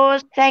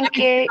 Tours. Thank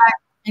you.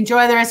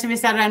 Enjoy the rest of your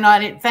Saturday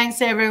night. Thanks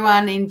to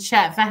everyone in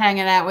chat for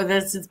hanging out with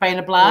us. It's been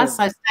a blast.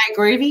 So stay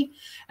groovy.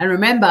 And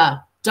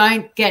remember,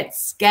 don't get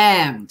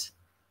scammed.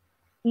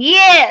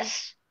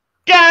 Yes.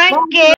 Don't get